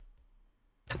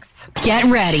Get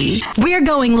ready. We're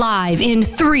going live in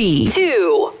 3,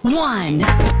 2, 1.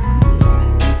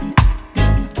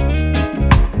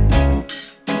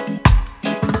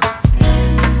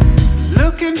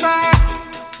 Looking back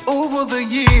over the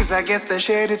years, I guess they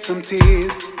shedded some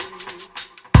tears.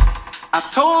 I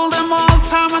told them all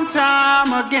time and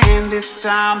time again, this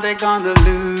time they're gonna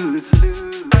lose.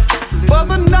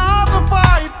 But another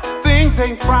fight, things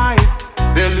ain't right,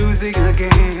 they're losing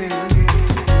again.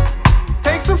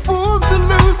 Takes a fool to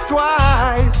lose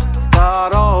twice,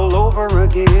 start all over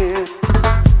again.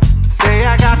 Say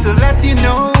I got to let you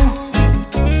know,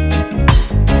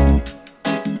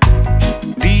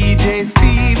 DJ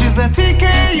Steve is a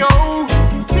TKO.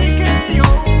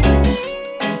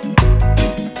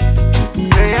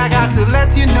 Say I got to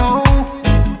let you know,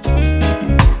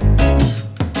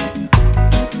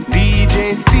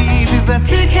 DJ Steve is a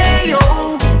TKO.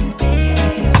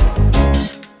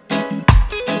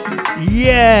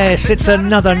 Yes, it's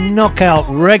another knockout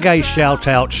reggae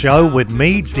shout-out show with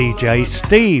me, DJ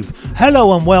Steve.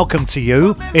 Hello and welcome to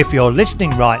you if you're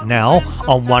listening right now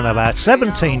on one of our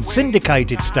 17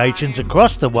 syndicated stations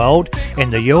across the world in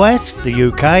the US, the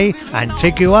UK,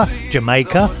 Antigua,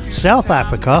 Jamaica, South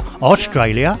Africa,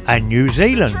 Australia and New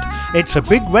Zealand. It's a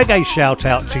big reggae shout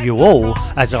out to you all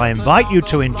as I invite you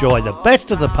to enjoy the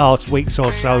best of the past weeks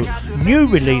or so new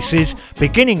releases,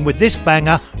 beginning with this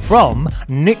banger from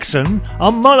Nixon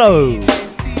Amolo.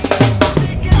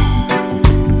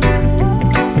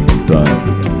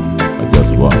 Sometimes I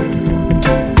just want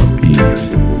some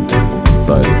peace and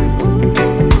silence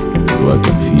so I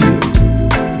can feel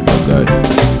my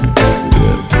guidance.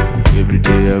 Yes, every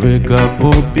day I wake up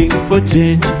hoping for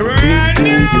change, things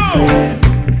stay the same.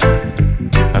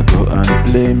 I go and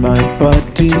play my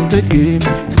part in the game,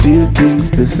 still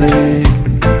things the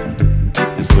same.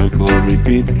 The cycle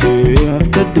repeats day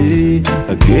after day,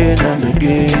 again and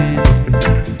again.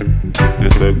 The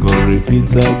cycle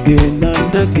repeats again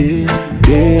and again,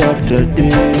 day after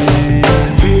day.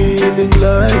 Feeling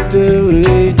like the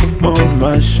weight on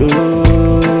my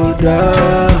shoulder,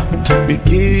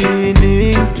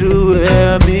 beginning to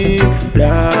wear me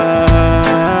down.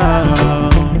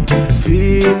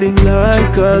 Feeling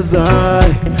like as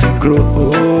I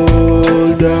grow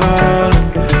older,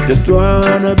 just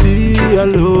wanna be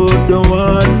alone, don't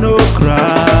want no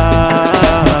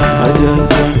crowd. I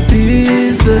just want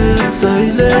peace and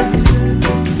silence,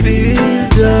 feel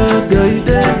the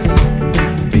guidance.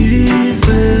 Peace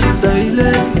and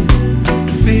silence,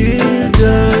 feel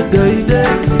the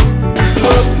guidance.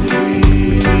 Oh,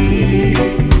 please.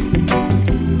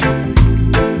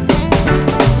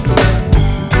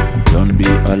 Don't be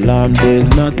alarmed, there's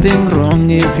nothing wrong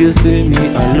if you see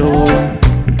me alone.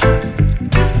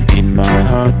 In my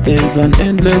heart there's an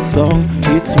endless song,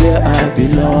 it's where I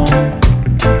belong.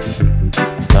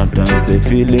 Sometimes the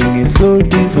feeling is so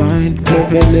divine,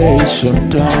 revelation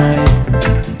time.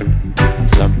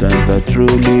 Sometimes I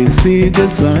truly see the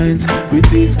signs with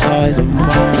these eyes of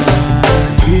mine.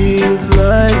 Feels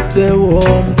like the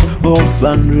warmth of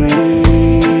sun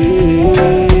rays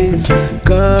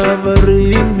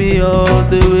covering me all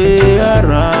the way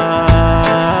around.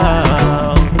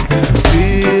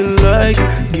 Feel like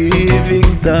giving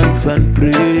thanks and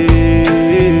praise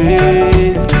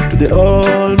to the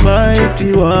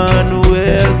Almighty One who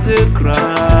wears the crown.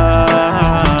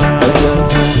 I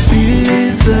just want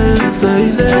peace and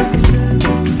silence,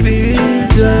 feel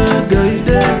the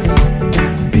guidance.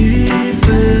 Peace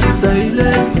and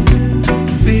silence,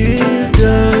 feel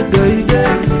the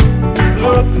guidance.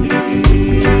 Oh, please.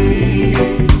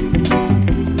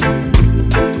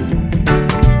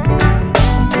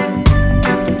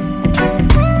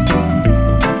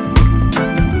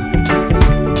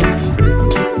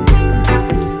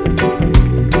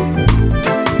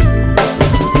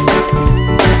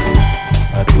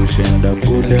 And I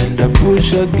pull and I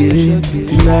push again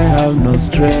till I have no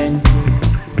strength.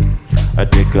 I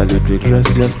take a little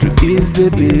rest just to ease the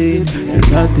pain. There's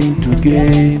nothing to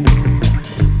gain.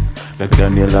 Like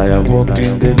Daniel, I have walked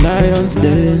in the lion's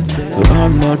den, so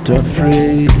I'm not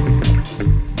afraid.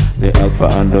 The Alpha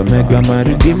and Omega, my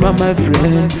Redeemer, my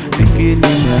friend,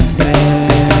 beginning and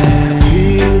end.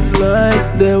 Feels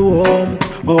like the warmth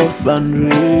of sun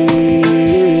rays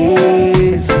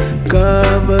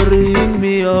covering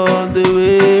me all the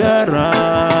way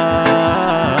around.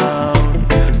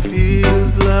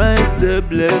 Feels like the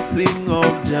blessing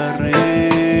of Jared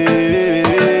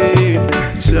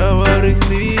showering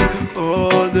me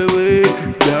all the way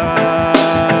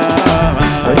down.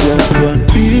 I just want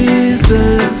peace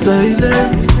and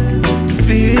silence,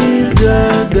 feel the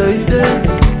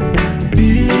guidance.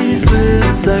 Peace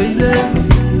and silence,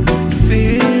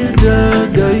 feel the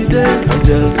guidance.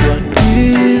 just want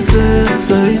peace and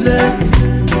silence.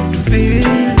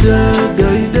 Feel the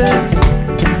guidance.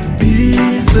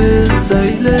 Peace and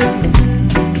silence.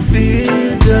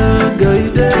 Feel the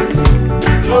guidance.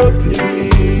 Oh please.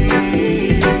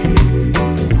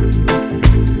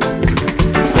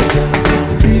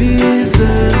 Peace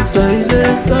and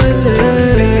silence.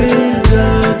 Feel the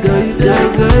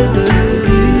guidance.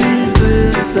 Peace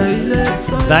and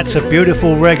silence. That's a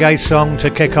beautiful reggae song to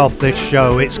kick off this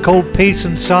show. It's called Peace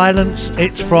and Silence.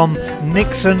 It's from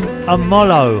Nixon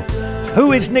Omolo.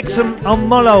 Who is Nixon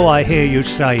Omolo, I hear you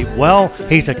say? Well,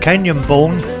 he's a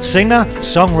Kenyan-born singer,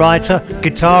 songwriter,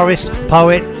 guitarist,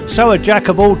 poet, so a jack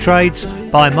of all trades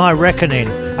by my reckoning,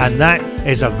 and that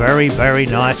is a very, very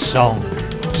nice song.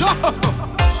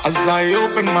 As I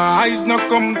open my eyes, no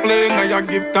complain. I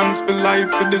give thanks for life,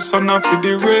 for the sun and for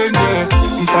the rain, yeah.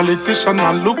 Politician,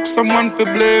 I look someone for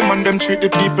blame, and them treat the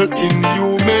people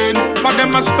inhumane. But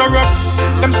them a stir up,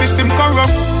 them system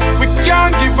corrupt. We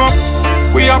can't give up,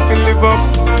 we have to live up.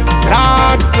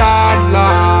 Blah, blah,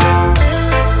 blah.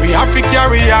 We have to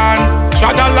carry on,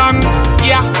 trod along,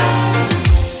 yeah.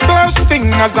 First thing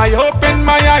as I open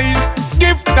my eyes,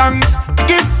 give thanks,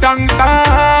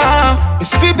 ah. Me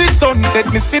see the sunset,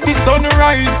 me see the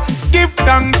sunrise. Give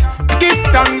thanks,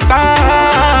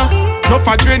 ah. No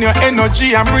for drain your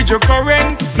energy and bridge your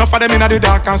current. No for them in the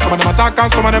dark and some of them attack and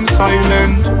some of them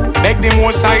silent. Beg the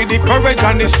most high the courage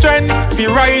and the strength. Be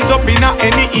rise up in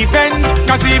any event.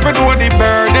 Cause even though the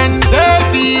burden's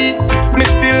heavy, me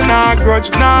still not grudge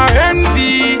nor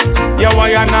envy. Yeah,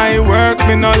 why and I work,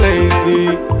 me no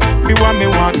lazy. If you want me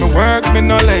work, me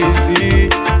no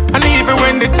lazy. And even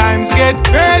when the times get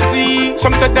crazy,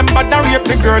 some said them bad and rape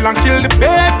the girl and kill the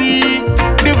baby.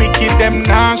 The wicked them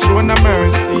now show no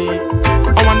mercy.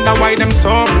 I wonder why them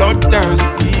so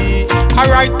bloodthirsty.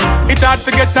 Alright, it's hard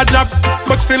to get a job,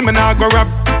 but still me nah go rap.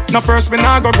 No first me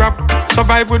nah go grab.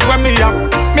 Survive with when me up.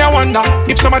 Me I wonder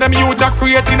if some of them youth are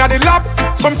creating at the lab.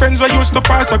 Some friends were used to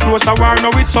pass the close a war,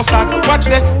 now it's so sad. Watch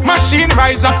the machine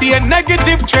rise up, be a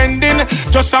negative trending.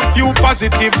 Just a few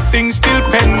positive things still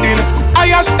pending. I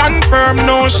stand firm,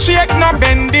 no shake, no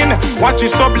bending. Watch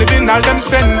it subliminal them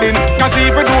sending. Cause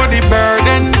even though the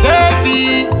burden's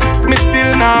heavy, me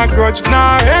still not grudge,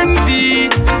 nor envy.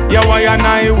 Yeah, why and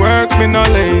I work, me no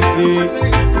lazy.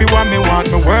 If you want me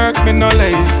work, me no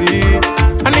lazy.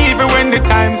 And even when the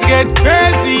times get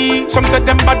crazy, some said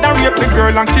them bad and rape the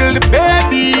girl and kill the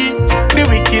baby. The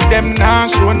wicked them now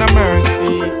show no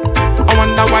mercy. I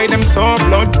wonder why them so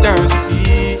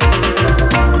bloodthirsty.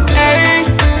 Hey,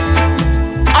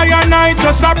 I and I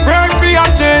just a pray for your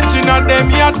change in them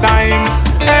your time.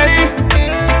 Hey,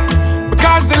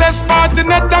 because the less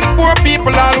fortunate and poor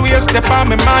people always step on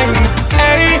my mind.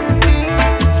 Hey,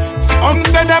 some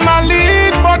say them a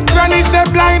lead, but granny say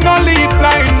blind no lead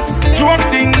blind. Joke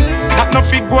thing, that no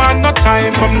fig one no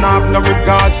time. Some have no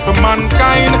regards for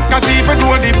mankind. Cause even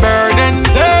though the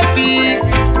burden's heavy,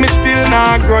 me still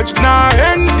not grudge nor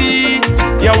envy.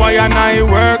 Yeah, why and I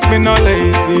work, me no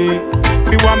lazy.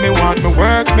 If you want me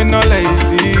work, me no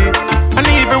lazy. And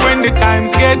even when the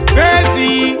times get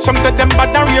crazy, some said them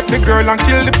bad and rape the girl and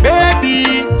kill the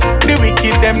baby. The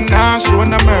wicked them now show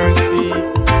no mercy.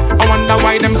 I wonder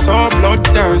why them so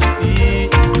bloodthirsty.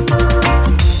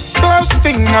 First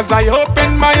thing as I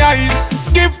open my eyes,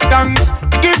 give thanks,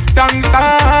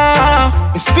 ah.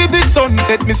 Me see the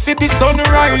sunset, me see the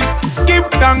sunrise. Give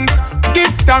thanks,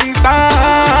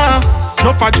 ah.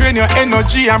 No for drain your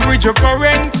energy and bridge your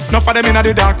current. No for them in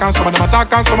the dark and some of them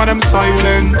attack and some of them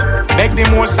silent. Beg the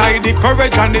most high the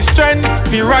courage and the strength.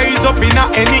 Be rise up in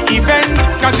any event.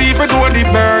 Cause even though the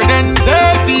burden's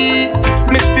heavy,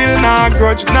 me still not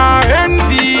grudge nor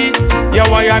envy. Yeah,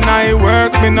 why and I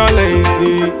work, me no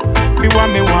lazy. If you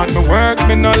want me work,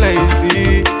 me no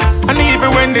lazy. And even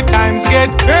when the times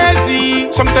get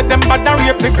crazy, some said them bad and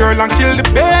rape the girl and kill the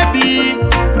baby.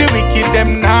 The wicked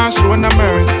them now show no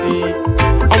mercy.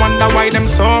 I wonder why them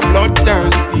so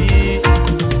bloodthirsty.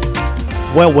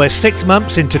 Well, we're 6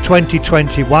 months into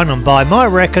 2021, and by my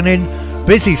reckoning,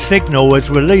 Busy Signal has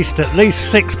released at least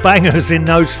 6 bangers in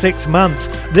those 6 months.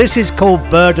 This is called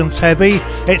Burdens Heavy.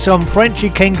 It's on Frenchy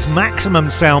King's Maximum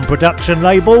Sound production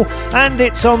label, and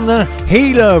it's on the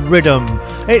Healer Rhythm.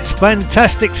 It's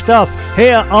fantastic stuff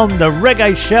here on the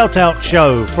Reggae Shoutout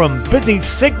Show from Busy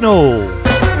Signal.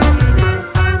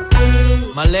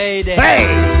 My lady, hey,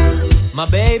 my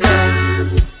baby,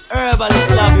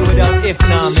 herbalist love you without if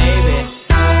now maybe.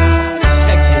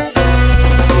 Check this.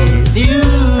 It's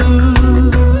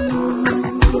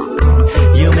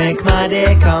you make my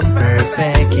day come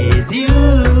perfect. It's you,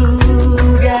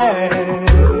 girl.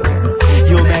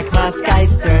 You make my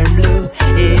skies turn blue.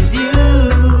 It's you.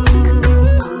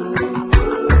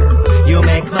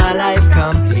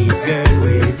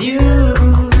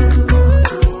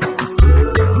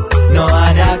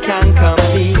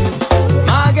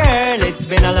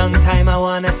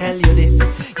 to this.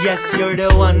 Yes, you're the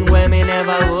one where me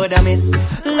never woulda miss.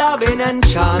 Loving and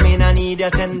charming, I need a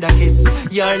tender kiss.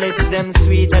 Your lips them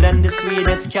sweeter than the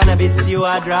sweetest cannabis. You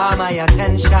are draw my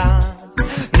attention.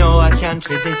 No, I can't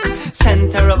resist.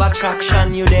 Center of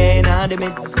attraction, you there in the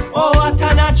midst. Oh, what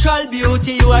a natural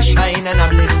beauty, you are shine and a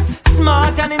bliss.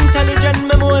 Smart and intelligent,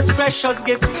 my most precious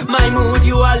gift. My mood,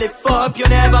 you are lift up, you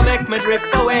never make me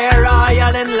drift away.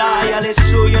 Royal and loyal, it's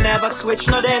true, you never switch.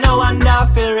 No, they no wonder I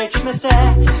feel rich, me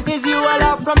say. Is you a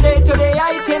love from day to day,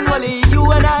 itinerary. You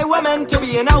and I were meant to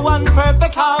be in a one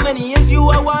perfect harmony. Is you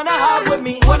I wanna have with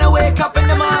me. Wanna wake up in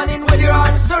the morning with your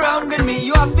arms surrounding me.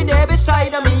 You have to be there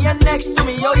beside of me and next to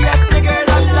me. Oh yes, me girl,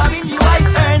 I'm loving you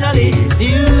eternally. It's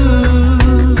you.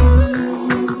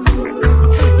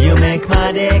 You make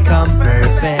my day come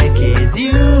perfect. It's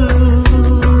you,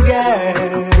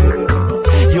 girl.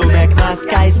 You make my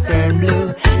skies turn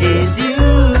blue. It's you.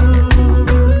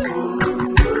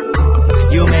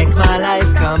 You make my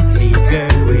life complete,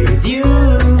 girl, with you.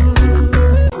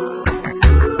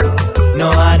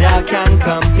 No other can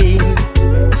compete.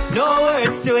 No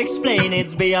words to explain,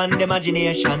 it's beyond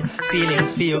imagination.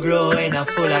 Feelings for you grow in a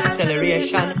full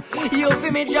acceleration. You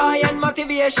feel me joy and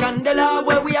motivation. The love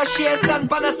where we are share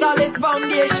stand on a solid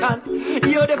foundation.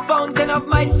 You're the fountain of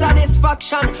my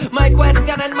satisfaction. My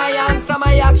question and my answer,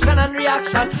 my action and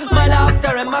reaction. My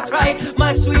laughter and my cry,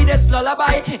 my sweetest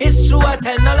lullaby. It's true, I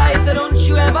tell no lies, so don't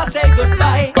you ever say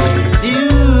goodbye. It's you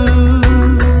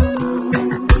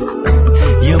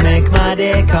make my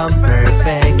day come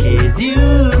perfect. It's you,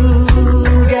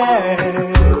 girl.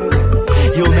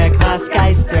 You make my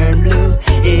skies turn blue.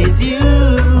 It's you.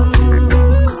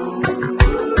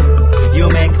 You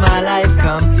make my life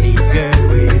complete, girl,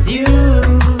 with you.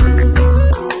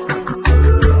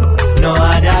 No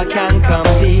other can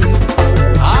compete.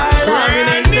 Our love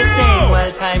remains the same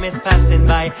while time is passing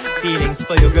by. Feelings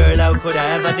for you, girl, how could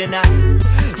I ever deny?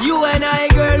 You and I,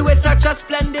 girl, we're such a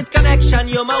splendid connection.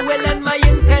 You're my will and my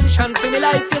intention. For me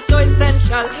life, you're so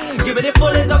essential. Give me the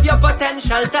fullest of your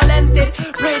potential. Talented,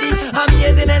 pretty,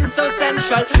 amazing and so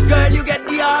sensual. Girl, you get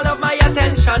the all of my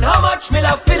attention. How much me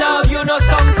love, feel love, you know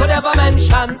some could ever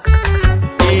mention.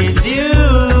 It's you.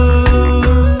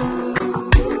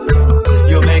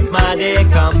 You make my day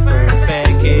come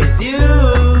perfect. It's you,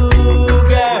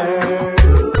 girl.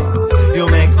 You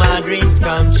make my dreams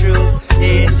come true.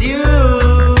 It's you.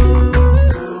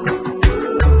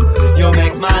 You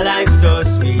make my life so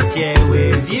sweet, yeah,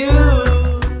 with you.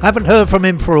 Haven't heard from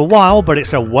him for a while, but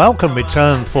it's a welcome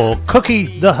return for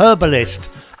Cookie the Herbalist,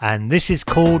 and this is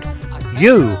called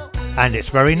You, and it's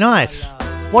very nice.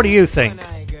 What do you think?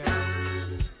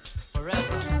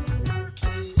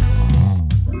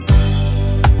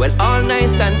 Well, all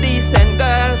nice and decent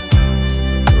girls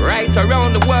right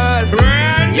around the world.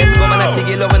 Yes, go man, I take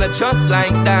it love and just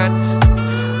like that.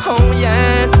 Oh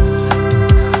yes.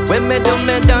 When me do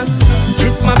me dust,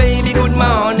 kiss my baby good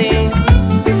morning.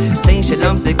 Say she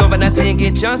loves it, go and I take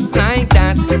it just like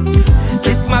that.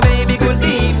 Kiss my baby good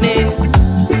evening.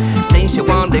 Say she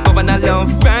want it, go and I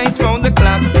love right round the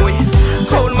clock. Boy,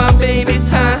 hold my baby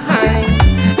tight,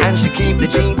 and she keep the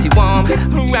cheaty warm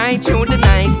right through the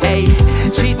night. Hey,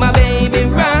 treat my baby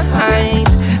right,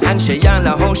 and she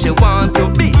yalla how she want to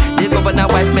be. The governor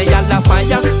wife me yalla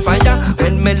fire, fire.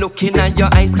 When me looking at your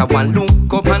eyes, cause one look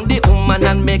up on the woman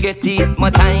and me get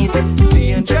hypnotized.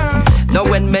 Danger. Now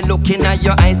when me looking at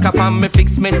your eyes, cause from me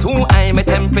fix me too high, me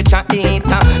temperature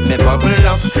eater. Me bubble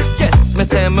up, yes, me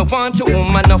say me want you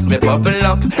woman of me bubble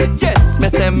up. Yes, me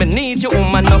say me need you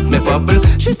woman of me bubble.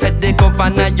 She said the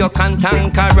governor you can't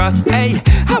conquer us. Hey,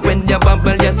 when you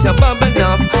bubble, yes you bubble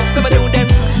up. So me do them,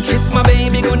 kiss my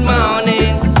baby good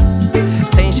morning.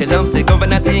 Say she loves the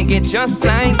governor, take it just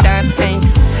like that. Hey,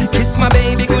 kiss my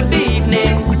baby good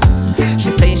evening.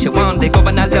 She say she want the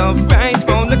governor love right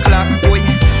round the clock. Boy,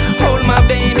 hold my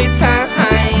baby tight,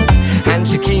 and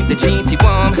she keep the cheaty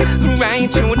warm right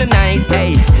through the night.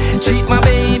 Hey, treat my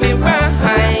baby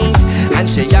right, and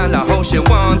she yalla how she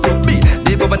want to be.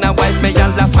 The governor wife me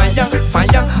yalla fire,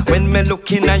 fire. When me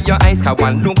looking at your eyes, cause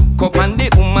one look up on the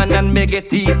woman and me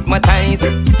get hypnotized.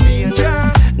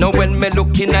 Now when me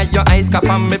looking at your eyes, cause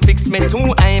from me fix me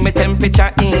too high, me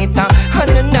temperature eater.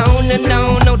 And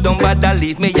no, don't bother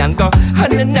leave me and go.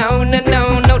 And no,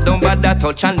 don't bother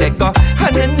touch and let go.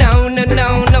 And no,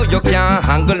 you can't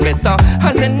handle me so.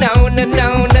 And no,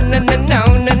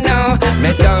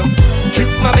 me just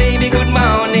kiss my baby good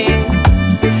morning.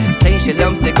 Say she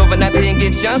loves the governor, think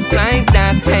it just like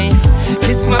that. Hey,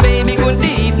 kiss my baby good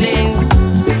evening.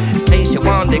 Say she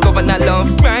want the governor love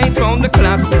right round the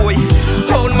clock. Boy,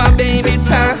 hold my baby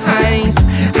tight,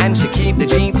 and she keep the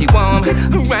GT warm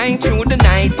right through the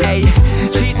night. Hey,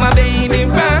 treat my baby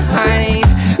right,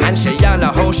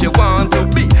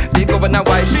 Governor,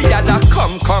 why she had a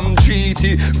come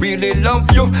treaty. Really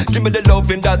love you. Give me the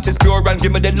loving that is pure and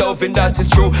give me the loving that is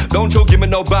true. Don't you give me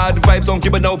no bad vibes, don't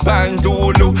give me no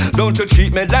bandulu. Don't you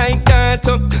treat me like that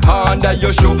under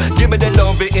your shoe. Give me the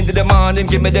love into the morning,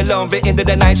 give me the love into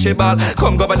the night. She ball.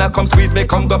 Come Governor, come squeeze me.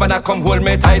 Come Governor, come hold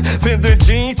me tight. Feel the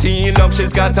GT love,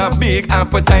 she's got a big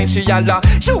appetite. She yalla,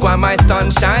 you are my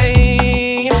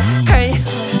sunshine. Hey,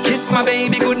 kiss my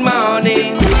baby, good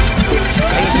morning.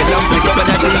 Say she loves me,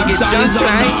 Governor, take it just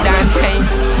like that. Hey,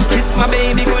 kiss my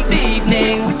baby, good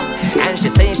evening. And she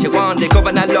say she want the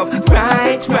Governor love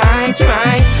right.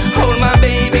 Hold my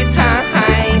baby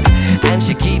tight. And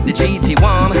she keep the GT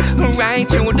warm right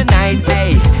through the night.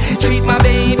 Hey, treat my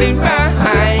baby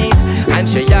right. And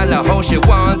she yalla how she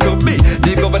want to be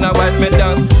the Governor wife me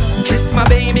does. Kiss my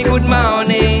baby good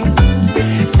morning.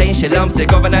 Say she loves the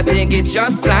Governor, take it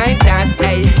just like that.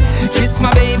 Hey, kiss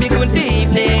my baby good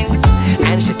evening.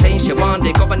 And she say she want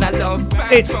the Governor love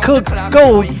right. It's good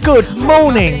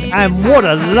morning, and what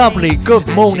a lovely good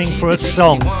morning for a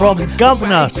song from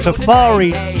Governor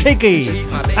Safari Tiggy.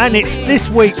 And it's this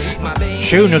week's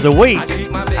Tune of the Week.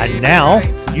 And now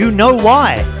you know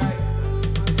why.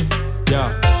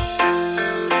 Yeah.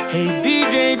 Hey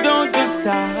DJ, don't you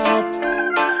stop.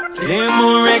 Play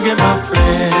more reggae, my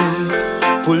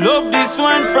friend. Pull up this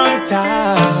one from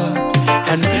top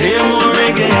and play more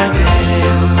reggae again.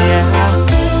 Yeah.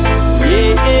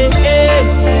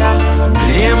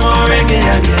 Play more reggae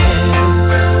again.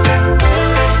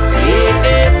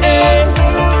 Yeah.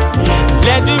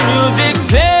 Let the music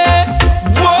play.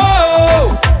 Whoa,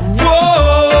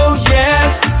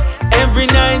 yes. Every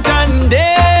night and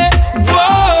day.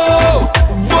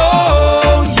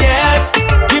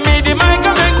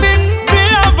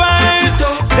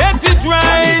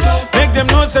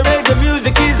 So reggae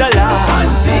music is alive. One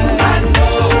thing I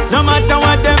know, no matter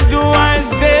what them do I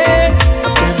say,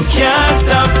 them can't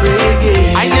stop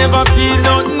reggae. I never feel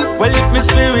nothing, well if my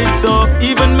spirit so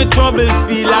even my troubles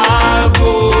feel all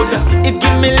good. It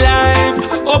give me life,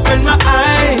 open my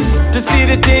eyes to see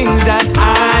the things that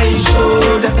I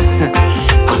should.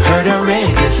 I heard a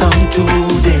reggae song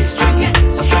today, string it.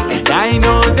 I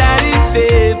know that it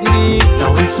saved me.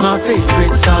 Now it's my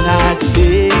favorite song I'd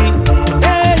say.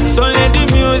 So let the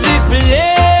music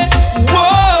play.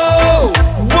 Whoa,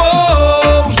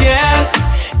 yes.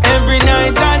 Every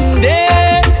night and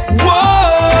day.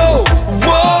 Whoa,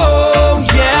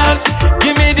 yes.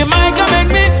 Give me the mic and make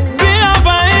me feel a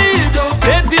vibe.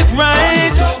 Set it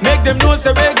right. Make them know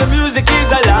so reggae music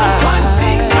is alive. One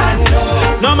thing I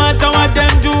know, no matter what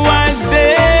them do I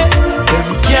say, them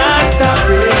can't stop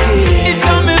reggae. It's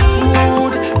on me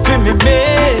food, for me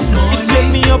meds. It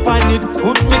wake me up and it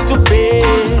put me to bed.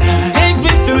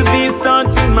 These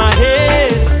thoughts in my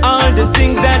head, all the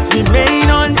things that remain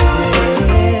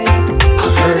unsaid. I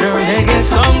heard a reggae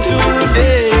song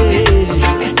today,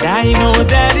 and I know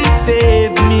that it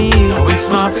saved me. Now it's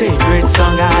my favorite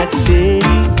song I'd say.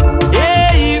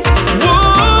 Yeah,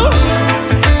 whoa,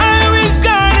 I wish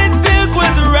Garnet Silk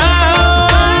was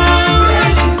around.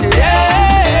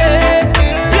 Yeah,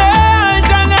 play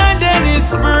Alton and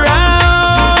Dennis Brown.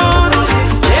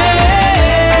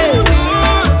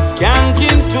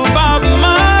 To Bob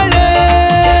Marley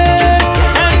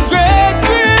and Greg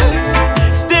Grill.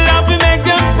 Still have to make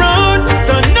them proud.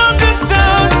 Turn up the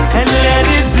sound and let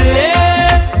it play.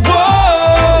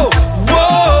 Whoa,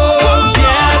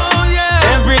 yes.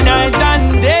 Every night and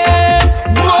day.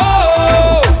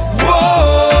 Whoa,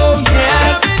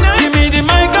 yes. Give me the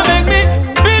mic and make me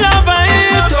feel a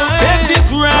vibe. Set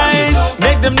it right.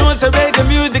 Make them know so reggae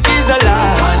music is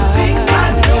alive. One thing I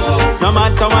know, no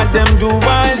matter what them do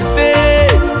I say,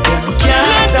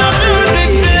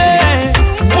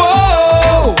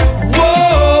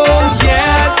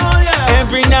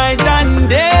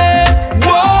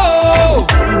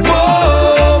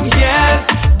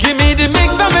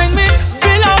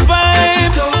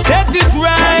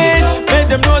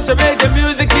 so reggae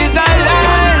music is alive.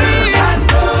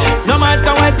 No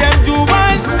matter what them do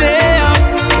I say,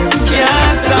 them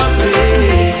can't stop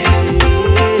it.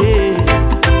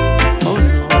 Oh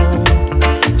no,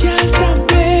 can't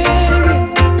stop it.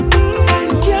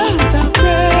 Can't stop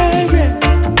reggae.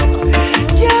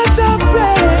 Can't stop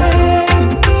reggae.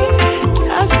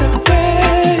 Can't stop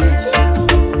reggae.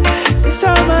 It's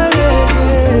all my reggae.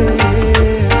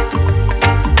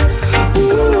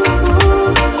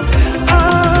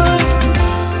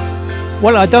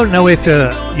 Well, I don't know if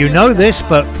you know this,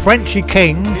 but Frenchy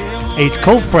King, he's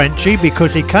called Frenchy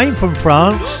because he came from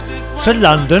France to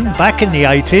London back in the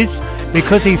 80s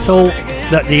because he thought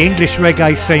that the English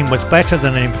reggae scene was better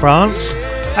than in France.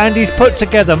 and he's put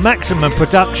together Maximum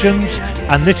Productions,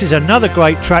 and this is another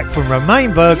great track from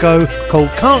Romain Virgo called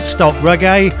Can't Stop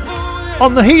Reggae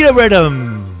on the Healer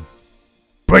Rhythm.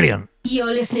 Brilliant.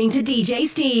 You're listening to DJ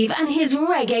Steve and his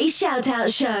Reggae Shoutout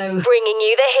Show, bringing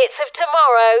you the hits of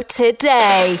tomorrow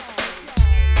today.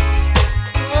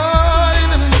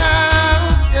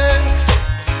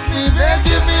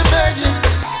 Me begging,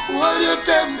 hold your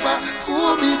temper,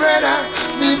 cool me brother.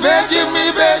 Me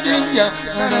begging, yeah.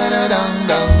 Da da da dum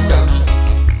dum dum.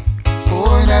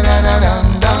 Oh da da da dum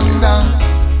dum dum.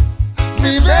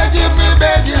 Me begging,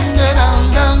 da dum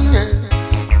dum yeah.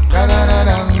 Da da da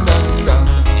dum dum dum.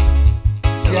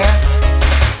 Yeah,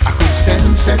 I could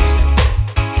sense it.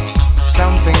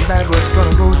 Something bad was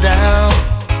gonna go down.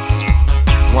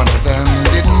 One of them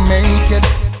didn't make it.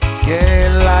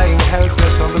 Yeah, lying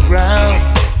helpless on the ground.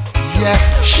 Yeah,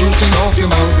 shooting off your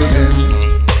mouth again.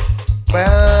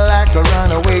 Well, like a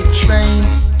runaway train.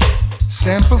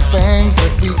 Simple things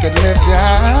that we could live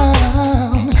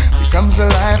down becomes a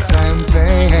lifetime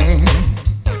pain.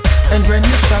 And when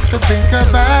you stop to think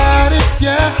about it,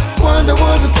 yeah, wonder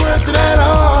was it worth it at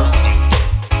all?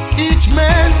 Each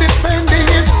man defending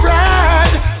his pride.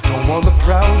 Don't want the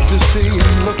crowd to see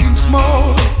him looking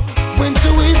small. When so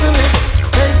easily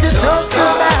they can talk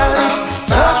about it.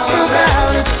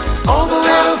 All the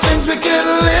little things we can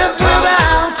live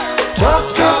without.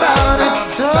 Talk about it.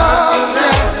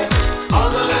 All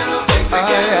the little things we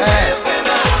can live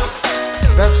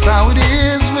without. That's how it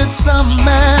is with some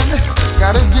man.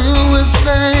 Gotta do his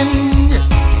thing.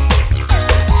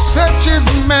 Such is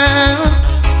man.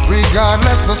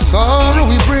 Regardless the sorrow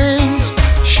he brings.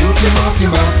 Shoot him off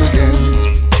your mouth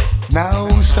again. Now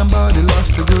somebody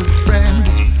lost a good friend.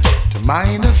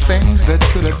 Minor things that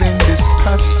could have been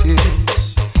discussed,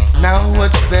 yes. Now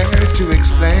what's there to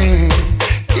explain?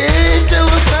 Can't tell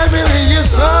the family you're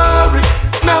sorry.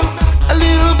 Now a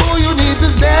little boy who needs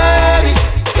his daddy.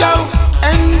 Yo,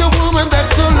 and the woman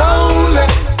that's so lonely,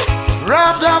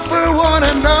 robbed off her one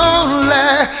and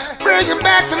only. Bring him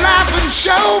back to life and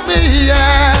show me,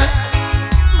 yeah.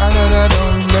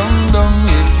 Dum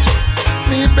yes.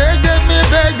 Me beg them,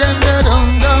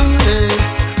 dum dum yeah.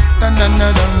 Dum dum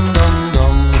dum dum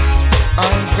dum.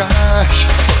 Oh gosh.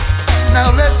 Now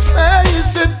let's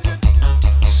face it.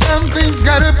 Something's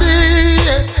gotta be.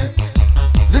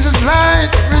 This is life,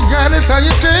 regardless how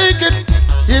you take it.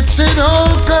 It's an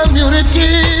old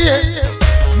community.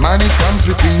 Money comes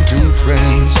between two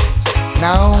friends.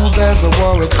 Now there's a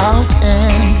war without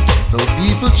end. Though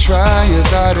people try as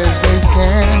hard as they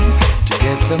can to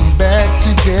get them back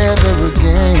together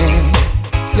again.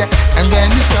 Yeah, and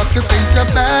then you stop to think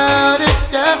about it.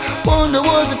 Yeah, wonder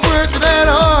was it worth it at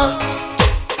all?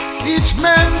 Each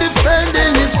man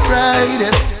defending his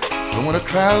pride. Don't want a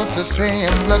crowd to say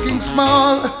I'm looking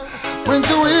small. When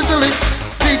so easily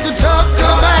we could talk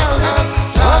about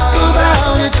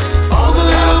it. All the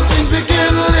little things we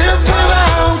can live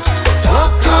without.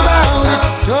 Talk about it.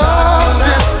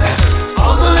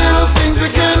 All the little things we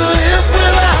can live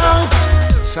without.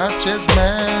 Such as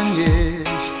man,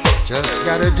 yes, just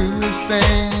gotta do his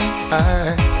thing.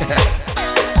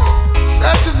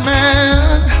 Such as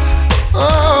man,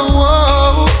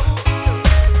 oh,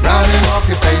 rounding off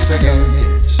your face again,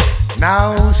 yes.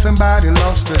 Now somebody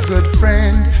lost a good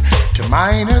friend to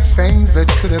minor things that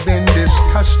could have been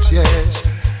discussed, yes.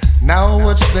 Now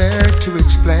what's there to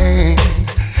explain?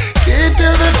 Can't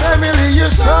tell the family you're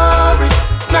sorry.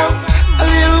 Now a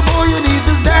little boy who needs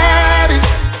his daddy,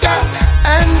 yeah.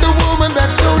 And the woman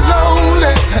that's so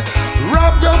lonely,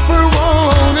 robbed of her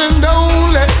one and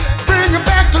only. Bring her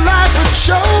back to life and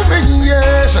show me,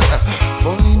 yes.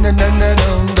 Oh,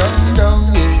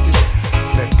 dum, yes.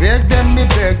 They beg them, me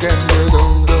beg them,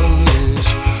 dum, yes.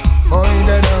 Oh,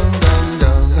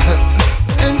 dum.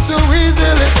 And so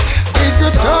easily, we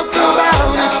could talk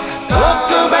about it.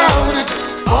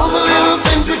 All the little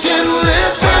things we can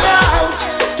live without.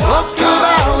 Talk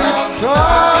about it.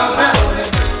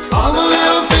 All the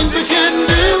little things we can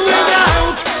do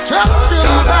without. Talk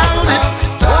about it.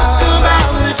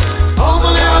 All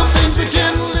the little things we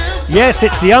can live. Yes,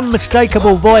 it's the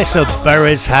unmistakable voice of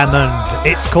Beres Hammond.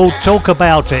 It's called Talk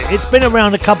About It. It's been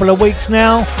around a couple of weeks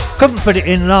now. Couldn't fit it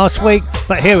in last week,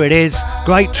 but here it is.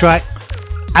 Great track.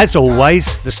 As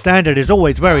always, the standard is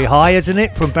always very high, isn't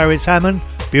it, from Beres Hammond?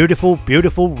 Beautiful,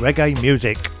 beautiful reggae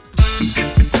music.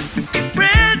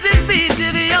 Praises be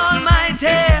to the Almighty.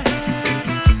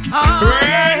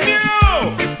 Brand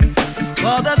new!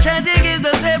 For the strength He gives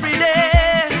us every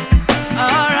day.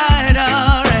 Alright.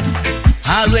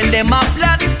 All when them a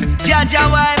plot,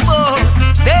 Jaja wipe out.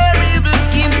 Their evil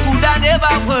schemes could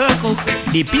never work out.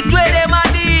 The pit where them a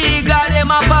dig,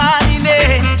 them a fall in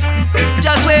it.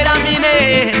 Just wait a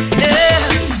minute.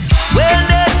 When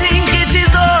they think it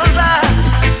is over,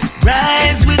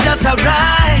 rise, we just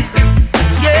arise.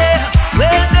 Yeah.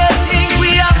 When they think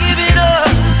we are giving up,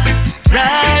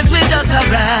 rise, we just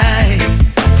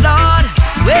arise. Lord,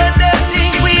 when they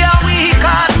think we are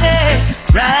weak-hearted,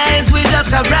 rise, we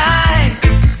just arise.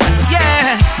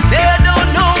 Yeah. They don't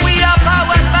know we are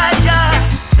powered by Jah.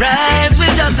 Rise, we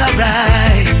just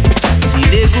arise. See,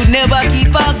 they could never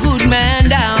keep a good man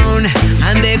down,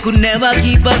 and they could never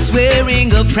keep us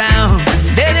wearing a frown.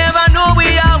 They never know we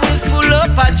always full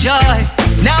up of joy.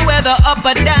 Now whether up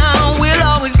or down, we'll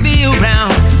always be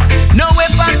around. No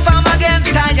weapon formed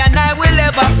against I and I will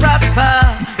ever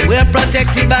prosper. We're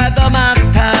protected by the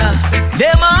Master.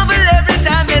 They marvel every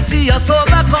time they see us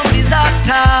overcome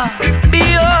disaster.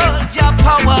 Behold your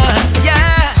powers,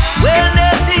 yeah. When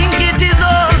they think it is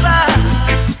over,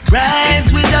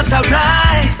 rise, we just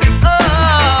arise.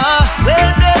 Oh, when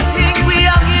they think we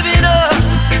are giving up,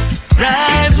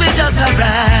 rise, we just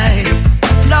arise.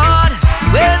 Lord,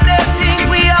 when they think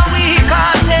we are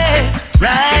weak-hearted,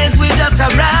 rise, we just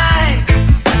arise.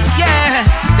 Yeah,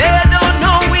 they don't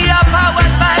know we are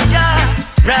powered by Jah.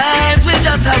 Rise, we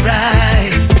just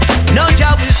arise. No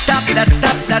Jah will stop that,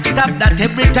 stop that, stop that.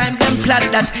 Every time them plot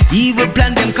that evil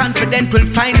plan, them confident will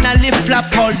finally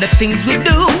flop all the things we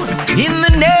do in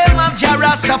the name of Jah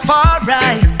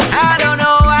Rastafari. I don't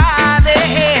know why they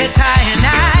hate I and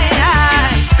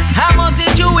I. How much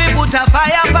it you we put a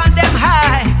fire upon them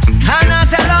high, and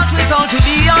as a lot we sound to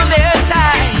be on their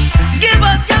side. Give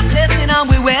us your blessing and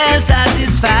we well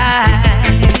satisfied.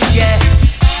 Yeah.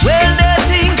 When they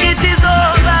think it is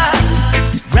over,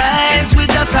 rise, we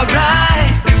just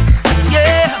arise.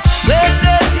 Yeah. When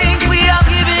they think we are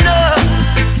giving up,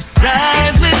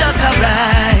 rise, we just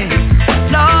arise.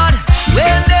 Lord,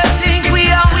 when they think we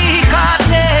are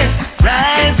weak-hearted,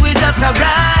 rise, we just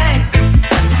arise.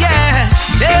 Yeah.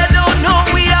 They don't know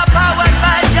we are powered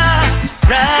by Jah.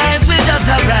 Rise, we just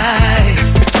arise.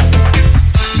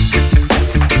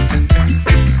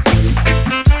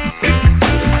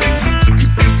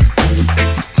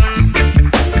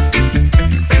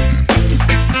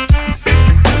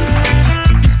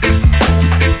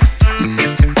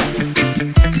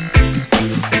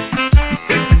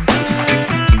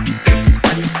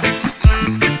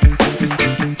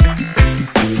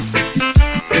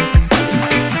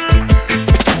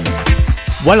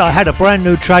 Well, I had a brand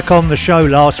new track on the show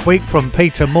last week from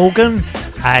Peter Morgan,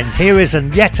 and here is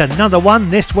yet another one.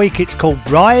 This week it's called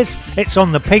Rise. It's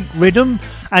on the Pink Rhythm,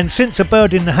 and since a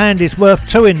bird in the hand is worth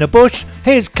two in the bush,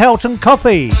 here's Carlton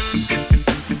Coffee. They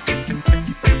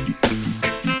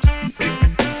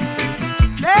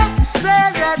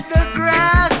say that the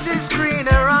grass is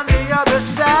greener on the other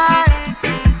side,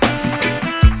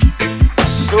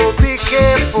 so be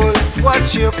careful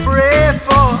what you pray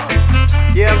for.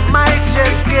 You might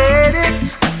just get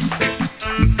it.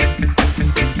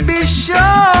 Be sure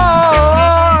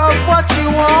of what you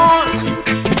want.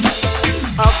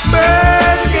 A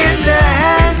bird in the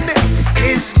hand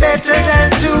is better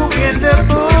than two in the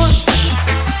bush.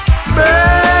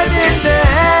 Bird in the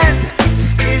hand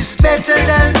is better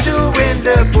than two in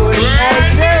the bush. I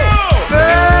say,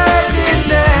 bird in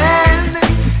the hand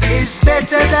is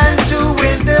better than two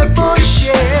in the bush.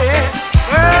 Yeah.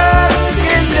 Bird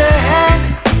in the hand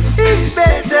is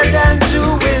better than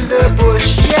two in the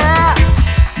bush, yeah.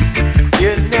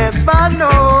 You never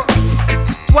know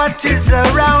what is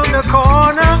around the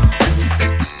corner,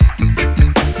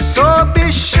 so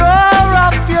be sure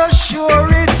of your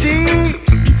surety.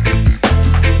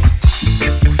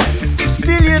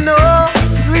 Still, you know,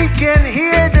 we can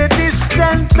hear the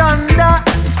distant thunder,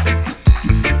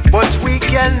 but we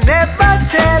can never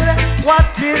tell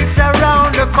what is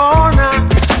around the corner.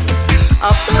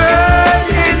 A bird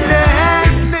in the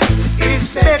hand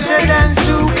is better than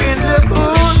two in the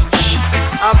bush.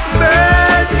 A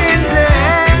bird in the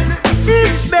hand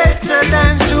is better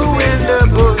than two in the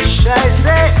bush. I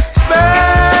say,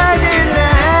 bird in the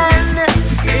hand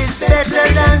is better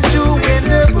than two in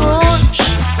the bush.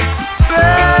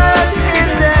 Bird in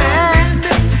the hand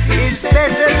is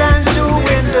better than two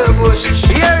in the bush.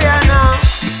 Here you now,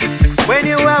 when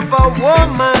you have a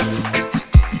woman,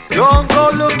 don't go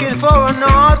looking for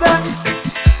another.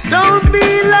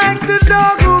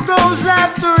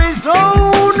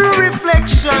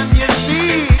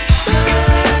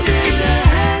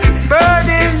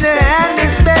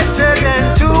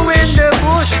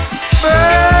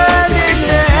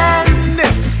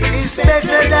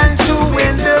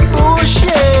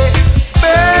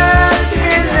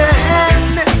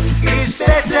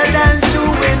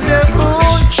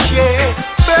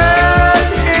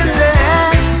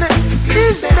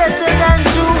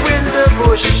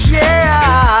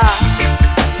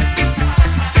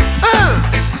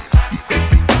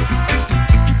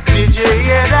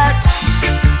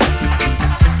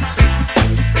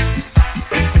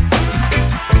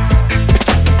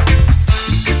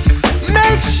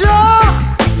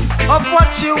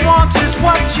 you want is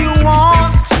what you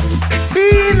want.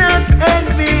 Be not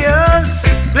envious.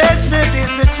 Blessed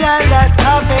is the child that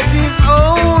haveth his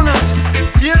own.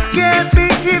 You can't be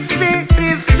iffy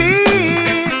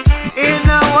in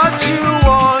what you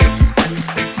want.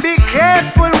 Be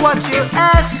careful what you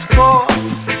ask for.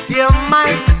 You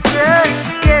might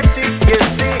just get it. You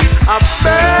see, a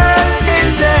bird in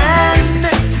the hand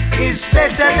is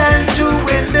better than two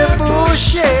in the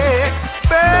bush. Yeah.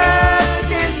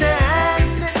 Bird in the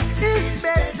hand is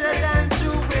better than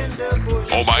two in the bush.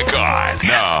 Oh my God!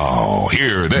 Now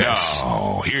hear this.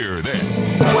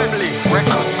 Webley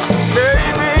Records,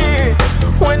 baby.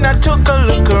 When I took a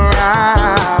look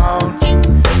around,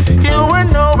 you were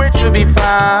nowhere to be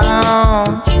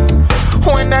found.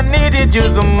 When I needed you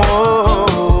the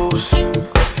most,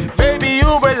 baby,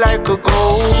 you were like a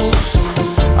ghost,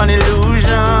 an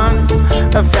illusion,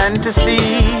 a fantasy.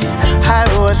 I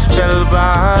was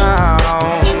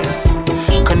spellbound.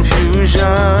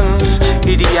 Confusions,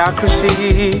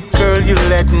 idiocracy, girl, you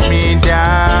let me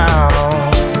down.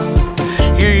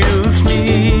 You used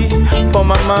me for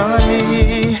my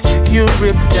money, you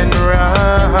ripped and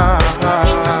ran.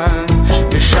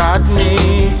 You shot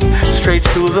me straight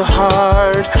through the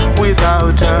heart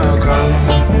without a gun.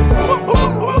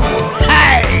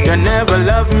 Hey! You never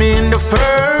loved me in the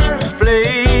first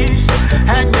place,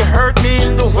 and you hurt me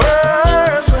in the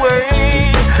worst way.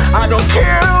 I don't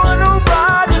care what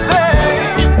nobody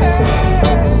says.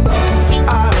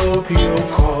 I hope you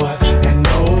call and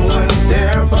no one's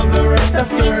there for the rest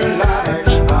of your life.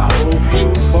 I hope you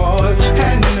fall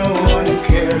and no one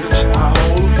cares. I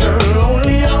hope you're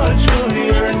lonely all through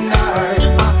your night.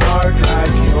 A heart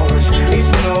like yours is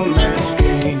no man's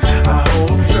gain. I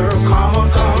hope your karma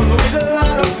comes with a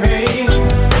lot of pain.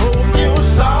 Hope you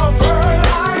suffer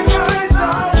like I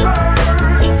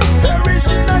suffered. There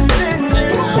isn't a sin in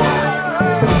this world.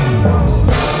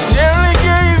 Nearly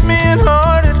gave me a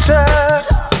heart attack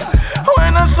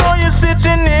when I saw you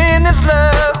sitting in his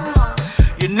lap.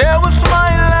 You never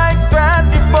smiled like that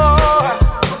before.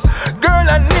 Girl,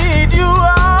 I need you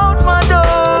out my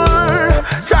door.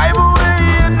 Drive away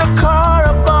in the car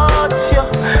I bought you.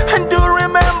 And do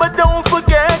remember, don't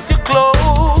forget your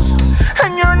clothes.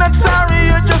 And you're not sorry,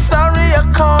 you're just sorry I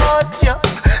caught you.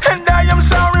 And I am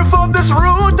sorry for this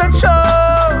rude I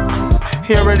chose.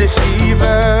 You're a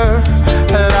deceiver,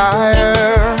 a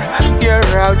liar.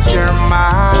 You're out your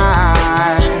mind.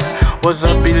 Was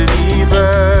a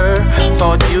believer,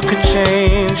 thought you could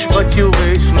change, but you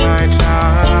waste my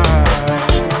time.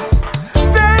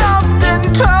 They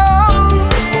often told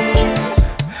me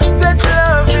that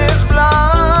love is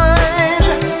blind.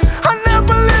 I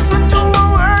never listen to a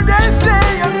word they say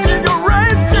until you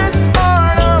rape this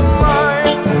heart of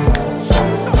mine.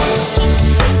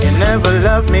 You never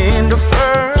loved me in the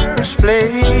first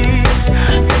place.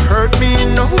 You hurt me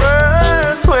in the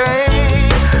worst way.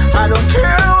 I don't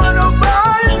care what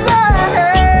nobody says.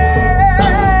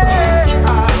 I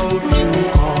hope you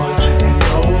call and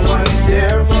no one's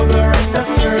there for the rest of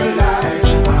your life.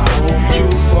 I hope you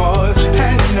fall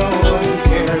and no one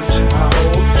cares. I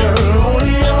hope you're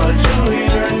lonely all through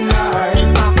your night.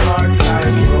 A heart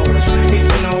like yours is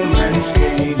no man's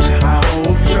gain. I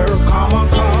hope your karma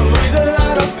comes with a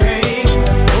lot of pain.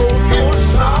 Hope you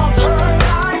suffer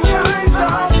like I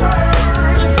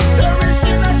suffered. There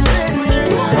isn't a sin in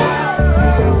this world.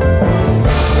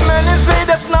 Many say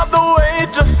that's not the way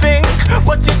to think,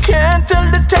 but you can't tell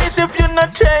the taste if you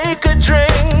not take a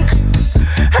drink.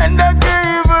 And I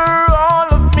gave her all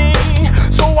of me,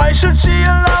 so why should she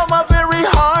allow my very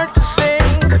heart to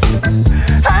sink?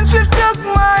 And she took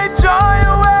my joy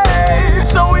away,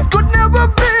 so it could never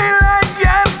be like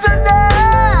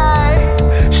yesterday.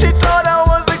 She thought I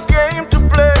was a game to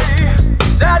play.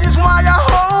 That is why I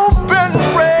hope and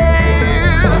pray.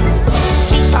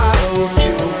 I hope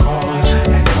you call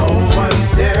and no one's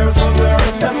there for the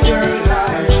rest of your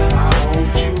life. I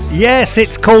hope you. Yes,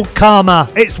 it's called Karma.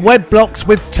 It's Web Blocks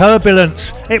with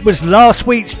Turbulence. It was last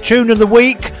week's tune of the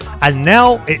week, and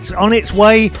now it's on its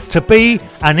way to be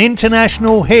an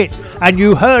international hit. And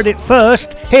you heard it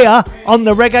first here on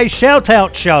the Reggae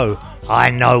ShoutOut show. I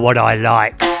know what I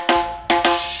like.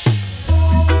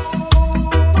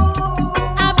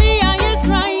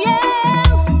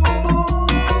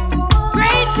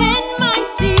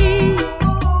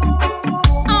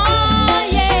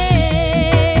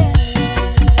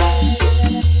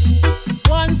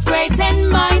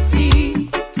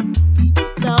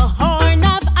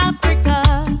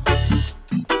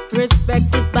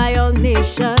 Respected by all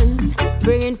nations,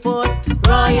 bringing forth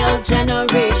royal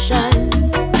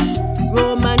generations.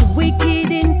 Roman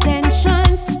wicked in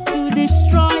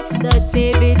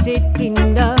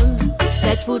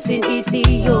foot in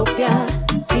Ethiopia.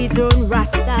 Dethrone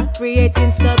Rasta,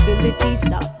 creating stability,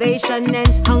 starvation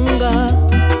and hunger.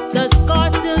 The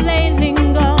scars still lay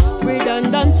linger,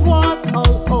 redundant wars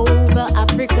all over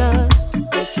Africa.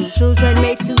 Little children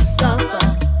made to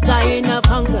suffer, dying of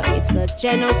hunger. It's a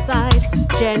genocide,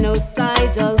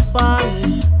 genocidal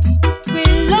farming. We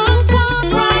long for a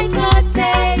brighter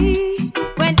day,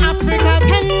 when Africa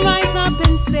can rise up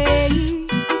and say,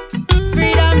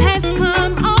 freedom has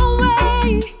come our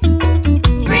way.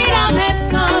 Freedom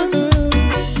has come.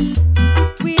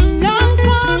 We long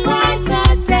for a brighter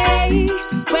day,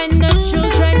 when the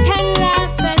children can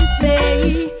laugh and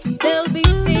play. They'll be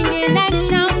singing and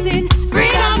shouting,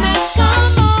 freedom has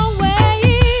come our way.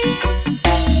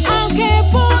 Okay,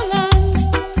 Poland,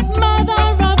 mother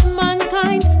of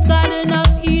mankind, garden of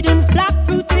Eden, black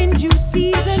fruits in due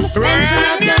season. Mention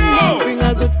of your name, bring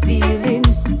a good feeling.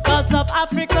 Gods of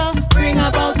Africa, bring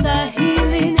about a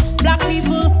healing. Black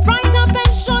people, rise up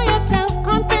and show yourself,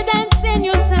 confidence in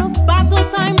yourself. Battle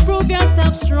time, prove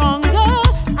yourself stronger.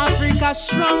 Africa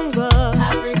stronger,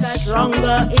 Africa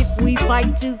stronger if we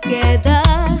fight together.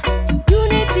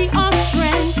 Unity or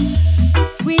strength.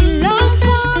 We long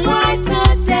for a brighter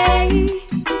day,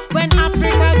 when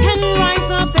Africa can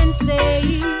rise up and say,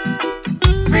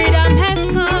 freedom has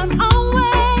come our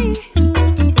way.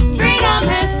 Freedom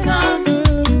has come.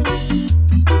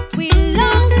 We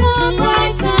long for a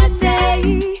brighter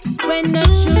day, when the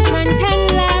children can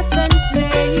laugh and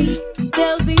play.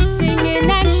 They'll be singing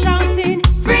and shouting,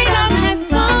 freedom has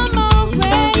come our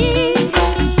way.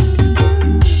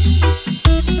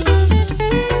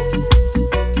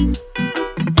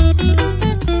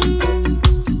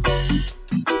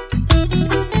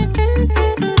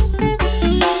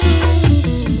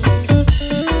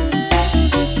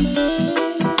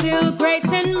 Still great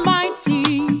and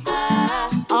mighty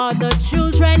are the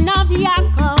children of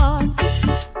Jacob,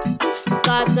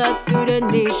 scattered through the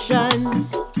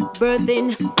nations,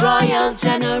 birthing royal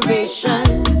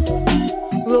generations.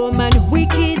 Roman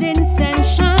wicked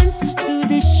intentions to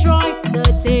destroy the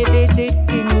Davidic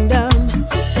kingdom.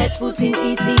 Set foot in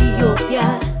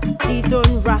Ethiopia,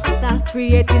 dethrone Rasta,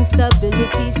 creating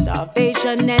stability,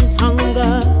 starvation and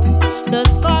hunger. The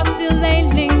scars still lay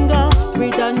linger,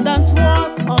 redundant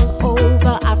wars all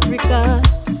over Africa.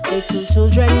 Little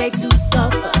children made to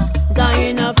suffer,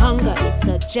 dying of hunger. It's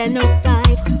a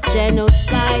genocide,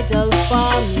 genocidal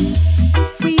farming.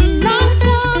 We long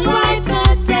for a brighter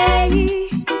day,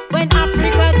 when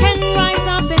Africa can rise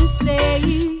up and say,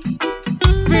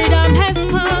 freedom has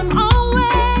come our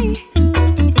way.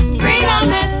 Freedom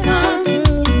has come.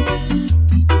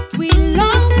 We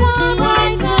long for a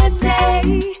brighter day,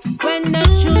 when the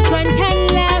children can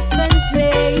laugh and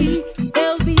play.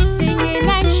 They'll be singing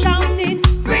and shouting,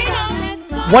 freedom has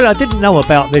come. Well, I didn't know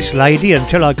about this lady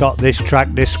until I got this track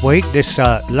this week. This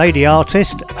lady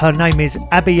artist, her name is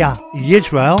Abia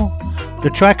Yisrael. The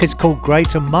track is called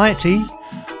Great and Mighty,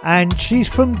 and she's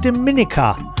from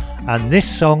Dominica. And this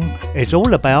song is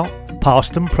all about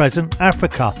past and present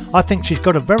Africa. I think she's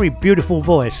got a very beautiful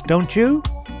voice, don't you?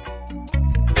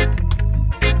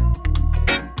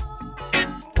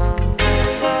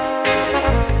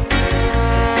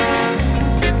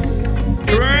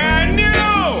 Brand new.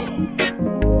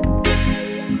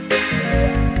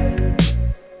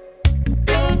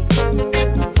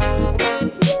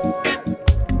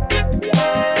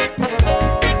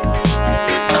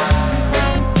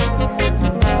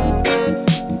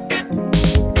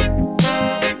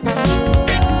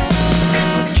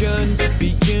 Can't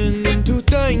begin to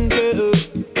thank you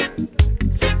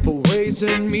for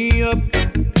raising me up.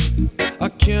 I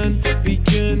can't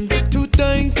begin to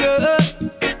thank you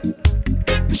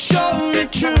for showing me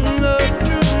true love.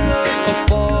 A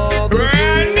father's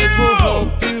words will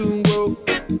help you grow.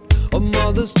 A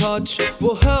mother's touch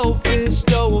will help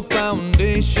bestow a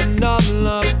foundation of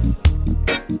love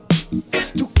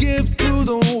to give to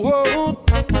the world.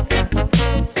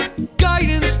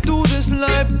 Guidance through this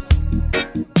life,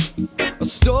 a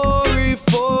story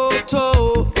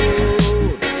foretold.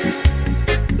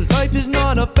 Life is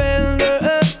not a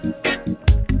failure,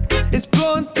 it's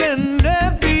blunt and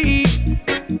heavy,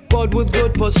 but with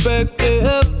good perspective,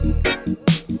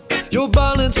 your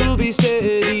balance will be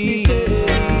steady.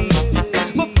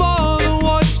 My father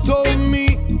once told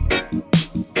me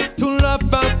to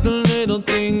laugh at the little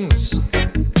things.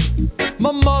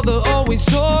 My mother always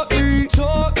taught me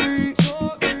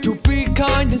to be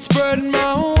kind and spread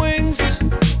my wings.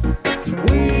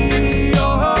 We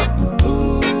are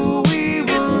who we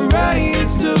were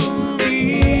raised to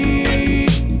be.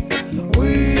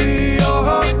 We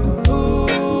are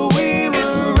who we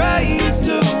were raised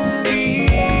to be.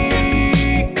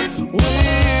 We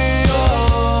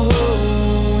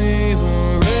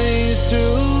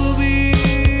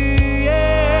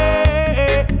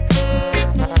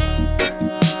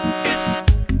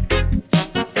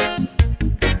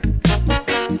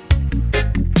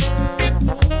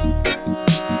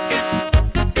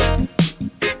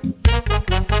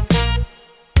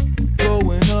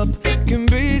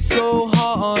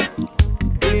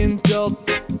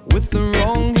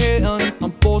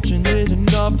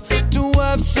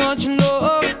such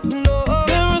love.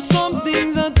 There are some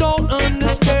things I don't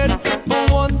understand,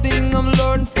 but one thing I've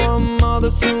learned from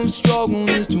others who've struggled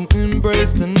is to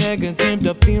embrace the negative,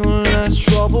 to feel less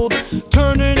troubled,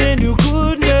 turn it into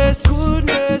goodness.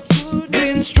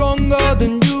 Being stronger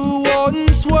than you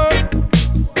once were.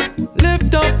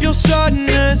 Lift up your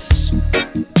sadness,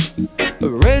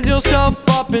 raise yourself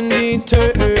up and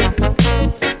deter.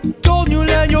 Don't you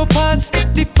let your past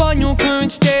define your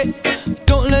current state.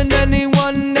 Don't let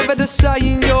anyone ever decide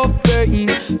your fate.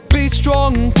 Be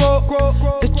strong and grow,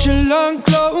 let your lung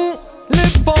glow.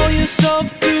 Live for yourself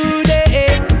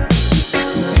today.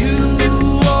 You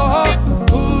are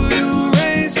who you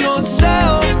raise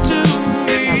yourself to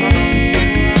be.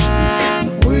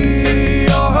 We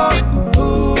are who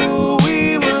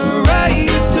we were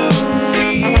raised to be.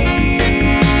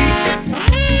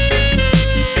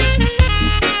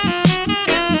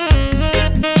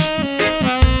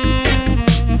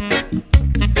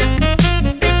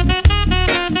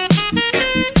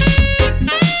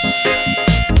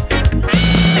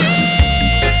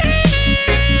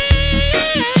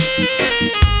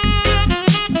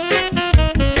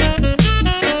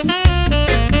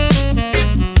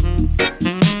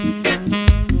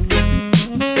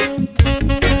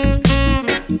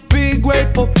 Be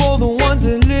grateful for the ones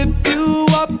that lift you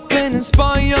up and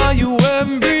inspire you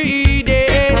every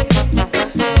day.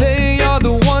 They are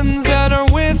the ones that are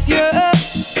with you.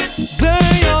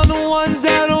 They are the ones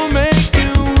that'll make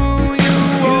you who you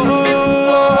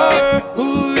are, who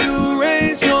you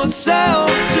raise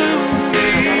yourself to be.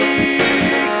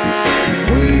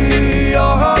 We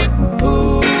are who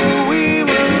we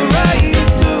were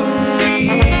raised to be.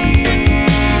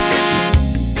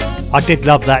 I did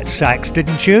love that sax,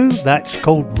 didn't you? That's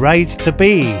called Raised to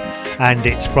Be, and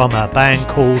it's from a band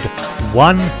called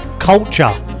One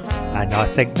Culture, and I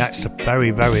think that's a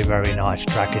very, very, very nice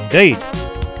track indeed.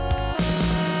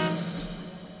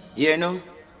 You know.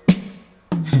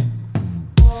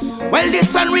 Well,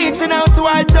 this one reaching out to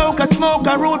all joker,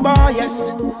 smoker, rude boy,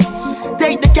 yes.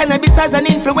 Take the cannabis as an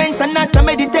influence and not a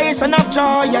meditation of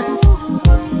joy, yes.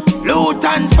 Loot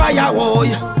and fire, oh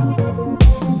yeah.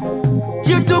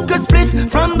 You took a spliff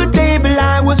from the table,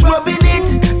 I was rubbing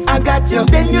it. I got you,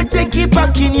 then you take it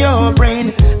back in your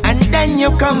brain, and then you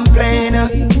complain.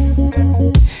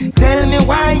 Tell me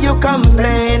why you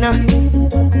complain.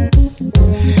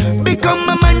 Become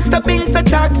a monster being so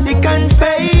toxic and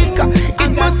fake.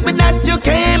 It must be that you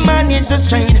can't manage the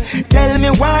strain. Tell me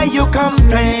why you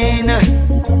complain.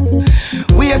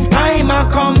 Waste time I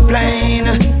complain.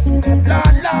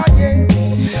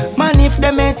 Man, if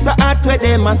they make so hot where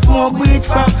them a smoke weed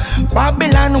for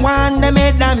Babylon one, they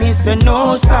made them miss the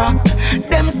no sir.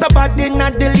 Them so bad they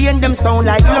not the lane, them sound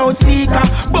like loudspeaker.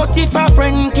 But if a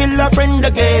friend kill a friend,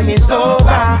 the game is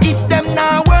over. If them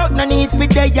now work, no need for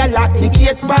they a lock the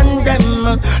gate pan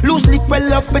them. Loose lip well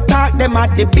love for talk, them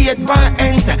at the bait pan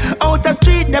ends. Out the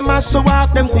street, them a show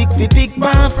off, them quick for big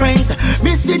pan friends.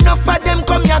 Miss enough of them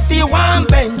come here for one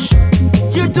bench.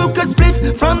 You took a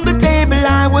spliff from the table,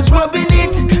 I was rubbing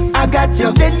it. I got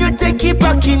you, then you take it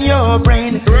back in your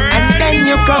brain, and then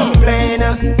you complain.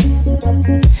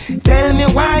 Tell me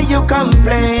why you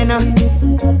complain.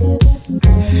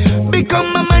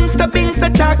 Become a monster being so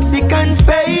toxic and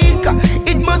fake.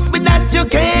 It must be that you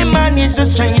can't manage the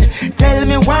strain. Tell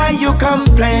me why you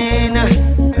complain.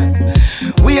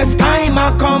 Waste time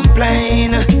I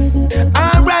complain.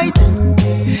 Alright.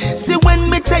 See when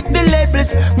me check the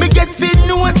levels, me get feel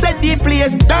no said the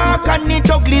place dark and it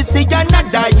ugly. See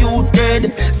another you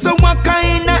dead. So what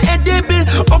kind of edible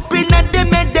up in a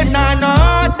them head? Them nah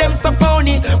know them so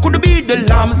phony. Could be the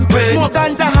lamb spread. Smoke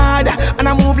ganja hard and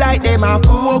I move like them a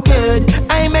crooked.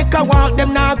 I make a walk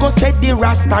them now go set the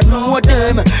rasta know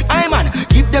them. I man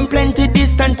give them plenty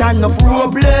distant and enough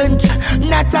rope length.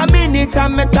 Not a minute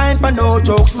and me time for no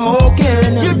joke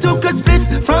smoking. You took a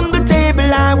spliff from the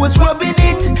table, I was rubbing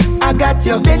it. I got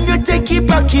you, then you take it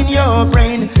back in your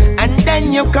brain, and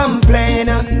then you complain.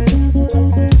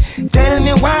 Tell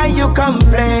me why you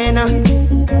complain.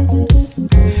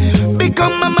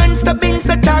 Become a monster being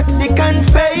so toxic and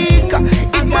fake.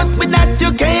 It must be that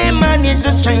you can't manage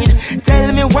the strain.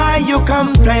 Tell me why you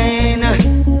complain.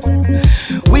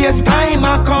 Waste time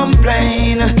I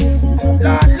complain.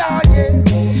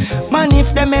 Man,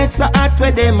 if they make so hot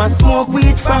where them a smoke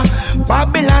weed for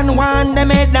Babylon one, they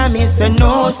made them miss a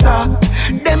no sir.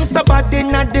 Them so bad they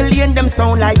not the lane, them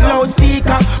sound like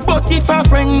loudspeaker. But if a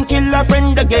friend kill a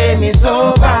friend, the game is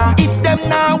over. If them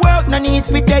now work, no need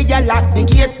for they a lock the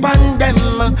gate pan them.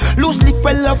 Loose lip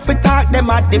well love for talk, them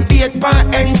at the bait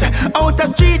pan ends. Out the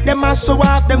street, them a show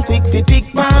off, them quick for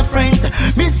big pan friends.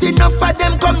 Miss enough of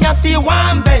them come here for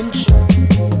one bench.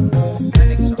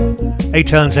 He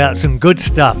turns out some good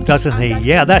stuff, doesn't he?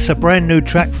 Yeah, that's a brand new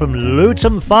track from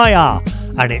Luton Fire,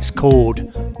 and it's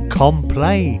called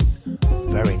Complain.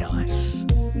 Very nice.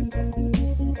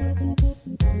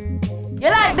 You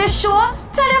like this show?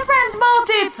 Tell your friends about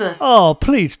it. Oh,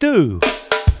 please do.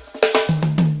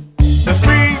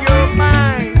 Free your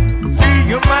mind,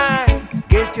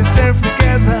 get yourself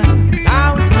together.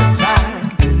 Now is the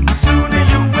time. The sooner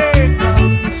you wake up,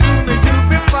 the sooner you'll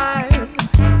be fine.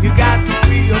 You got to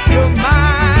free up your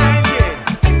mind, yeah.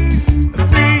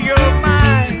 Free your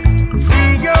mind,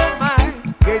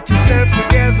 get yourself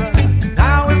together.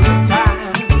 Now is the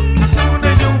time. The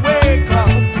sooner you wake up,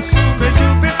 the sooner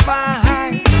you'll be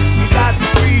fine. You got to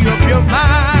free up your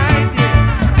mind,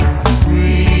 yeah.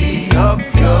 Free up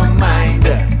your mind.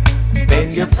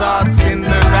 Bend your thoughts in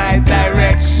the right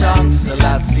direction.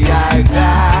 Selassie, I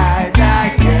guide,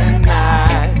 I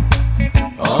cannot.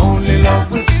 Only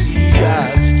love will see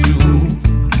us through.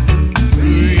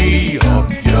 Free up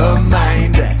your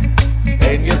mind.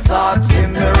 Bend your thoughts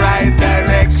in the right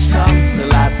direction.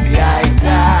 Selassie, I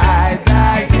guide,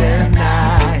 I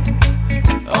cannot.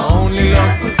 Only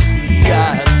love will see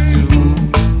us through.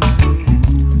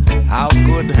 How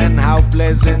good and how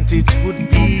pleasant it would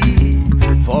be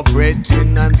for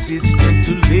brethren and sisters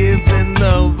to live in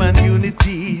love and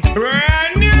unity,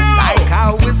 like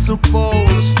how we're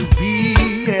supposed to be,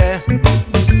 yeah.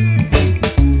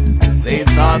 They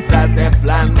thought that their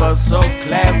plan was so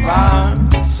clever,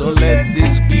 so let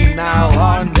this be now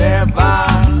or never.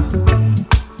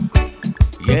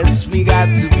 Yes, we got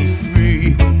to be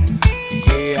free,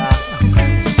 yeah.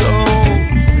 So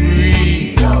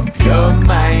free up your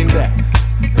mind.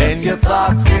 Bend your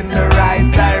thoughts in the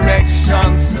right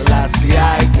direction. Selassie,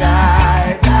 I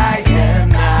guide, I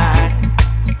cannot.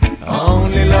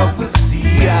 Only love will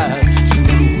see us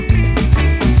through.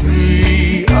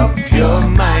 Free up your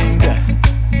mind.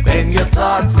 Bend your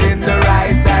thoughts in the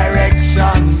right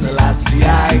direction. Selassie,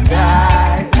 I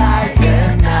guide, I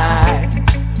cannot.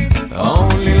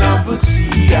 Only love will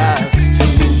see us through.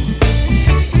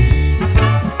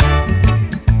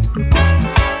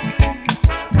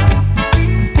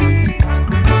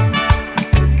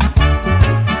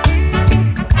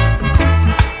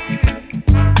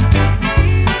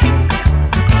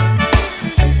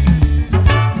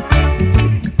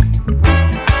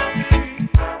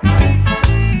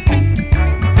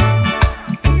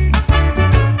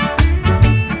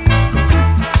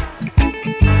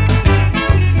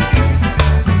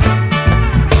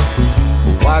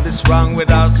 Wrong with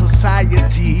our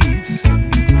societies.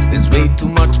 There's way too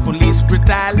much police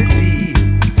brutality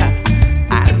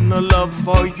and no love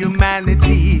for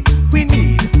humanity. We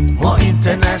need more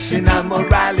international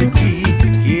morality.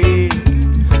 Yeah,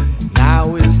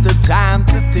 now is the time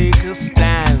to take a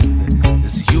stand.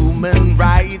 There's human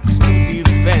rights to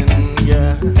defend.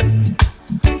 Yeah,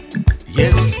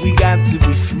 yes, we got to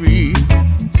be free.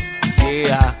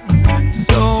 Yeah,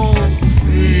 so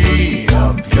free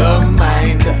up your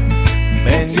mind.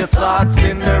 Bend your thoughts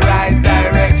in the right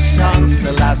direction.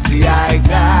 Selassie, I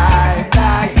guide,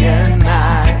 I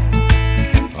cannot.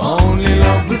 Only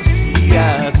love will see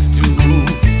us through.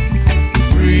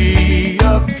 Free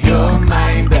up your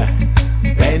mind.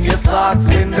 Bend your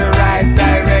thoughts in the right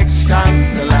direction.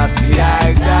 Selassie,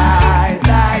 I guide,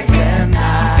 I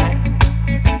cannot.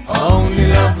 Only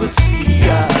love will see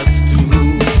us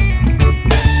through.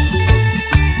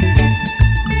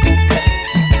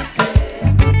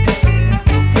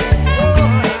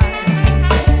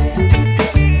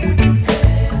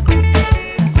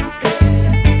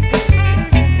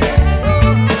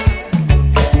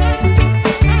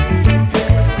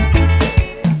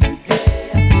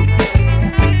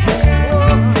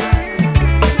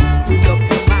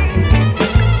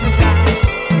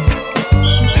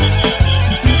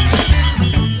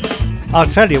 I'll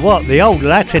tell you what, the old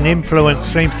Latin influence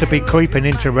seems to be creeping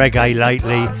into reggae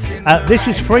lately. This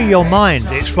is Free Your Mind.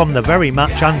 It's from the very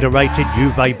much underrated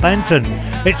Uwe Banton.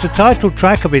 It's the title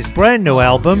track of his brand new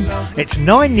album. It's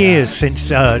 9 years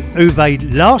since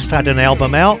Uwe last had an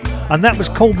album out, and that was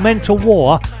called Mental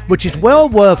War, which is well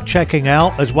worth checking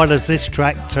out, as well as this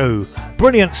track too.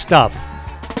 Brilliant stuff.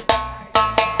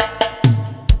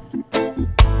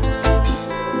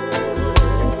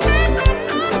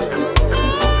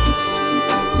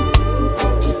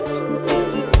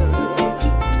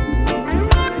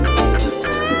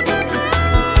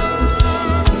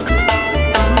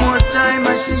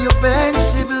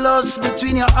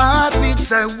 Between your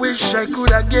heartbeats, I wish I could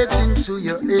have get into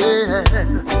your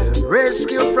head.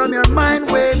 Rescue from your mind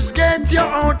waves, get you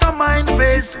out of mind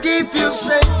phase, keep you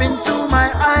safe into my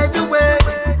hideaway.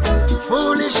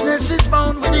 Foolish Foolishness is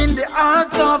found within the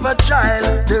heart of a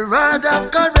child. The rod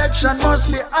of correction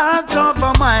must be out of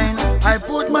a mind. I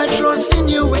put my trust in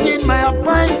you within my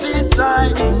appointed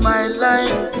time. My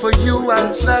life for you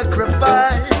I'll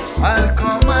sacrifice. I'll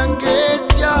come and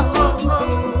get you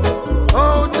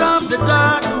out of the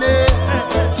darkness.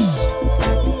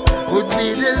 Could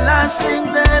be the last thing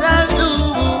that I'll do.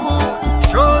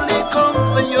 Surely come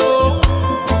for you.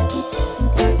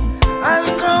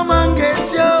 I'll come and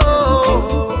get you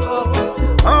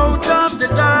out of the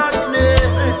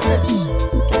darkness.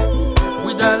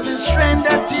 With all the strength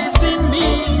that is in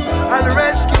me, I'll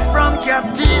rescue from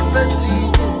captivity.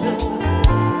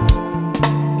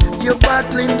 You're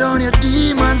battling down your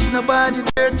demons, nobody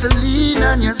there to lean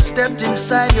on. You stepped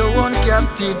inside your own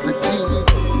captivity.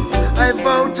 I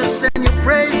vow to send you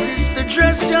praises, to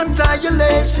dress you, untie your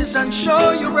laces, and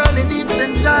show you all in its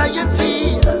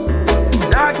entirety.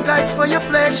 Dark tights for your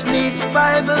flesh needs,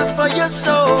 Bible for your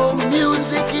soul.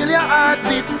 Music kill your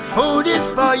heartbeat, food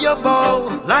is for your bowl.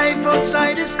 Life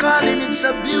outside is calling, it's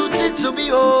a beauty to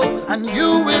behold. And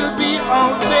you will be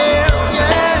out there,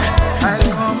 yeah. I'll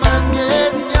come and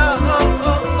get you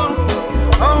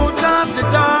out of the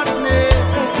darkness.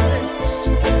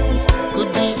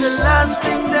 Could be the last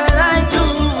thing that I do.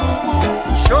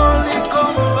 Surely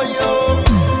come for you.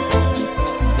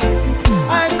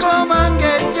 I come and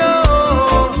get you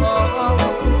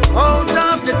out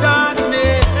of the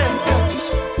darkness.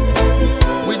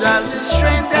 With all the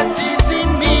strength that is in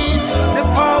me, the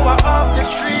power of the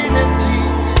Trinity.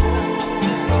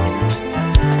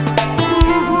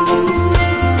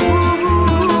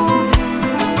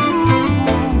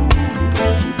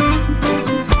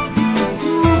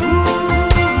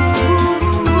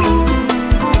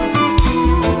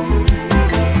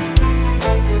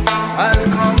 I'll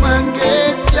come and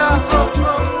get you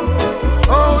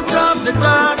out of the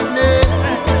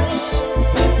darkness.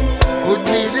 Could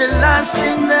be the last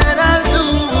thing that I'll do.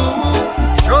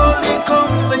 Surely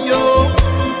come for you.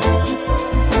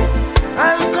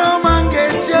 I'll come and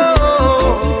get you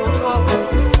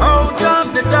out of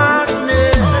the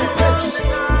darkness.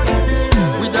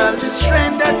 With all the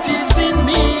strength that is in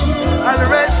me, I'll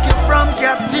rescue from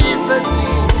captivity.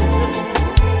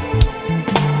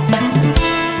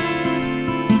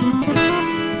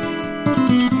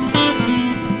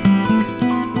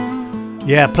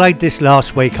 Yeah, played this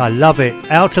last week. I love it.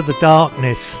 Out of the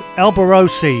Darkness.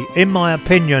 Alberosi, in my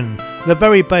opinion, the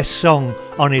very best song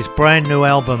on his brand new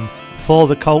album, For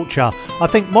the Culture. I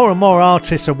think more and more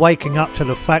artists are waking up to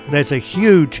the fact there's a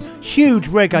huge, huge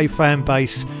reggae fan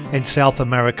base in South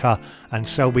America, and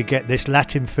so we get this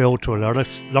Latin feel to a lot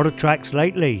of tracks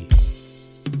lately.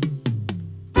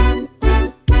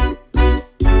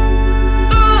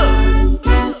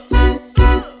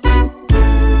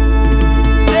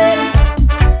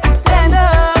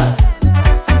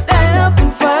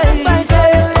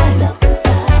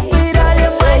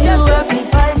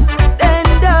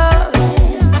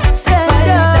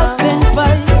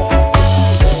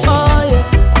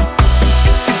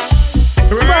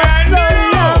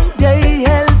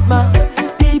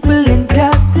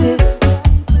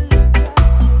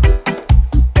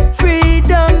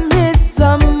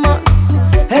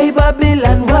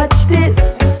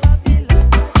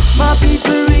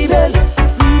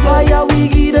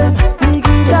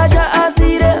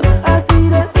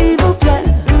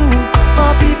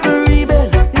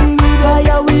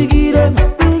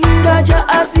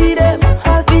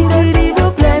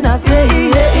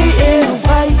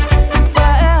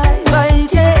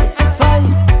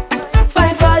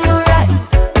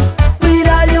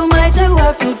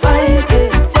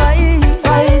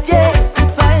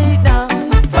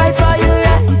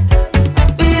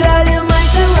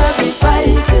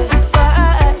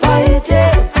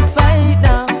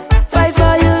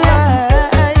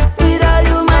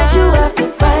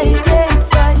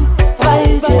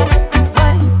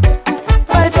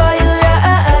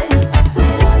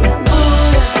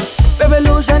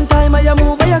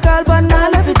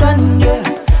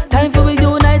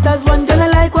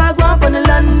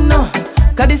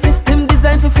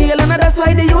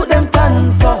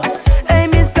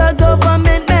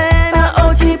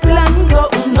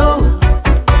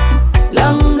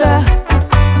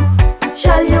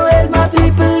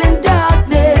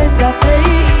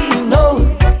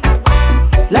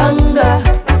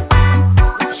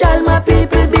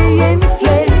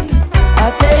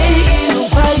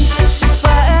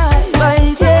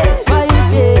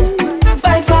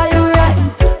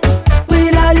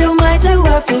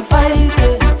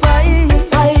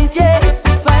 Fight, yes,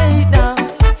 fight.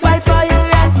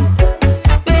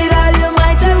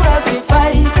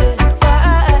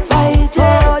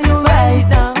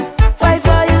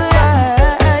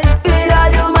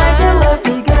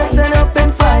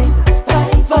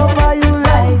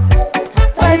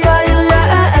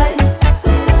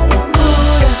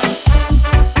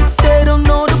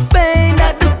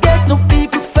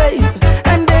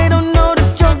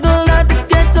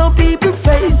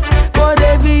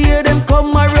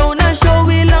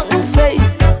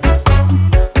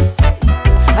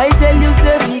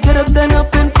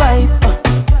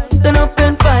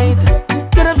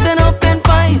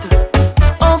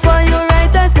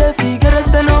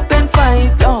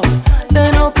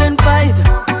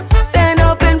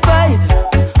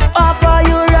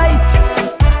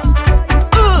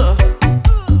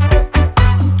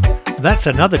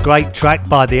 That's another great track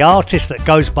by the artist that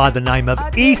goes by the name of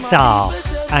Esau,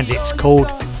 and it's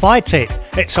called Fight It.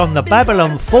 It's on the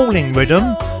Babylon Falling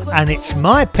rhythm, and it's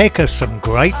my pick of some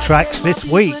great tracks this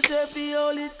week.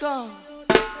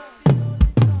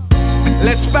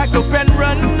 Let's back up and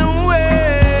run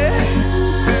away.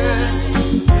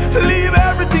 Leave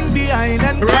everything behind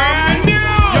and come.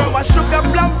 You're a sugar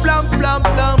plum, plum, plum,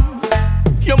 plum.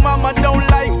 Your mama don't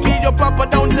like me, your papa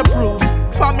don't approve.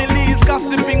 Family is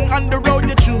gossiping on the road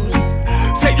you choose.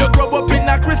 Say you grow up in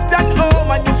a Christian home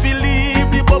and you feel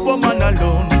leave the bubble man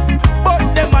alone.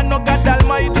 But them are no God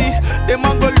Almighty, them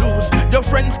are go lose. Your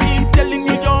friends keep telling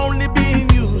you you're only being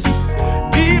used.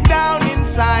 Deep down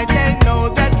inside they know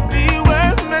that we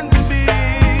were meant to be.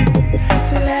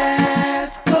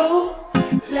 Let's go,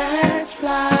 let's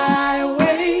fly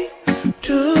away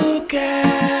together.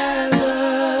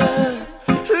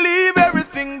 Leave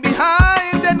everything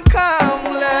behind and come.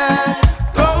 Let's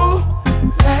go,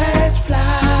 let's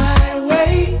fly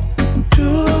away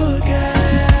together.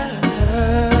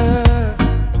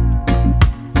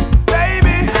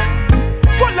 Baby,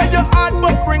 follow your heart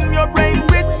but bring your brain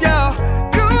with ya.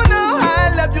 You know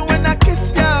I love you when I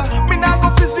kiss ya. Me not go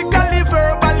physically,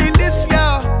 verbally this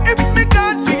ya. If me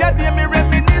can't see ya, dear, me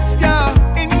reminisce ya.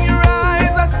 In your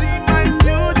eyes I see my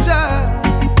future,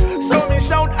 so me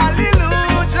shout hallelujah.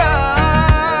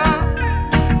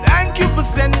 Thank you for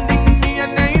sending me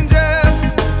an angel.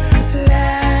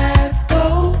 Let's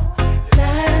go,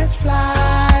 let's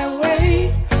fly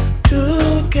away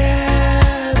together.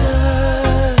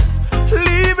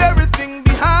 Leave everything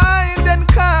behind and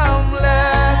come.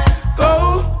 Let's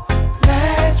go,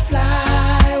 let's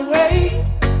fly away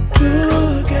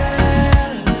together.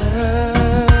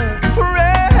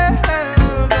 Forever.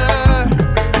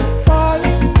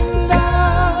 Falling in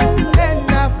love and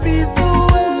I feel so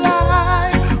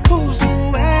alive.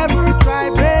 Whosoever try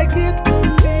break it will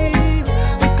feel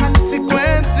the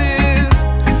consequences.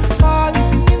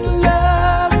 Falling in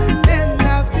love and I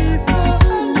feel so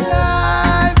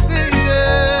alive, baby.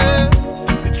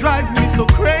 It drives me so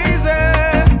crazy.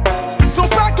 So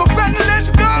pack up and let's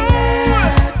go.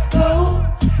 Let's go,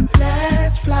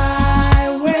 let's fly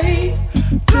away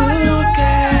together.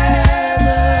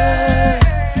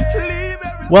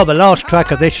 Well, the last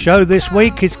track of this show this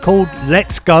week is called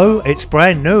Let's Go. It's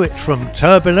brand new, it's from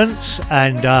Turbulence,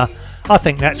 and I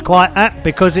think that's quite apt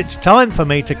because it's time for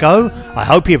me to go. I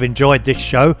hope you've enjoyed this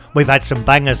show. We've had some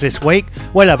bangers this week.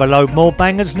 We'll have a load more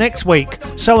bangers next week.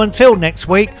 So until next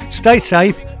week, stay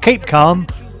safe, keep calm,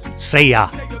 see ya.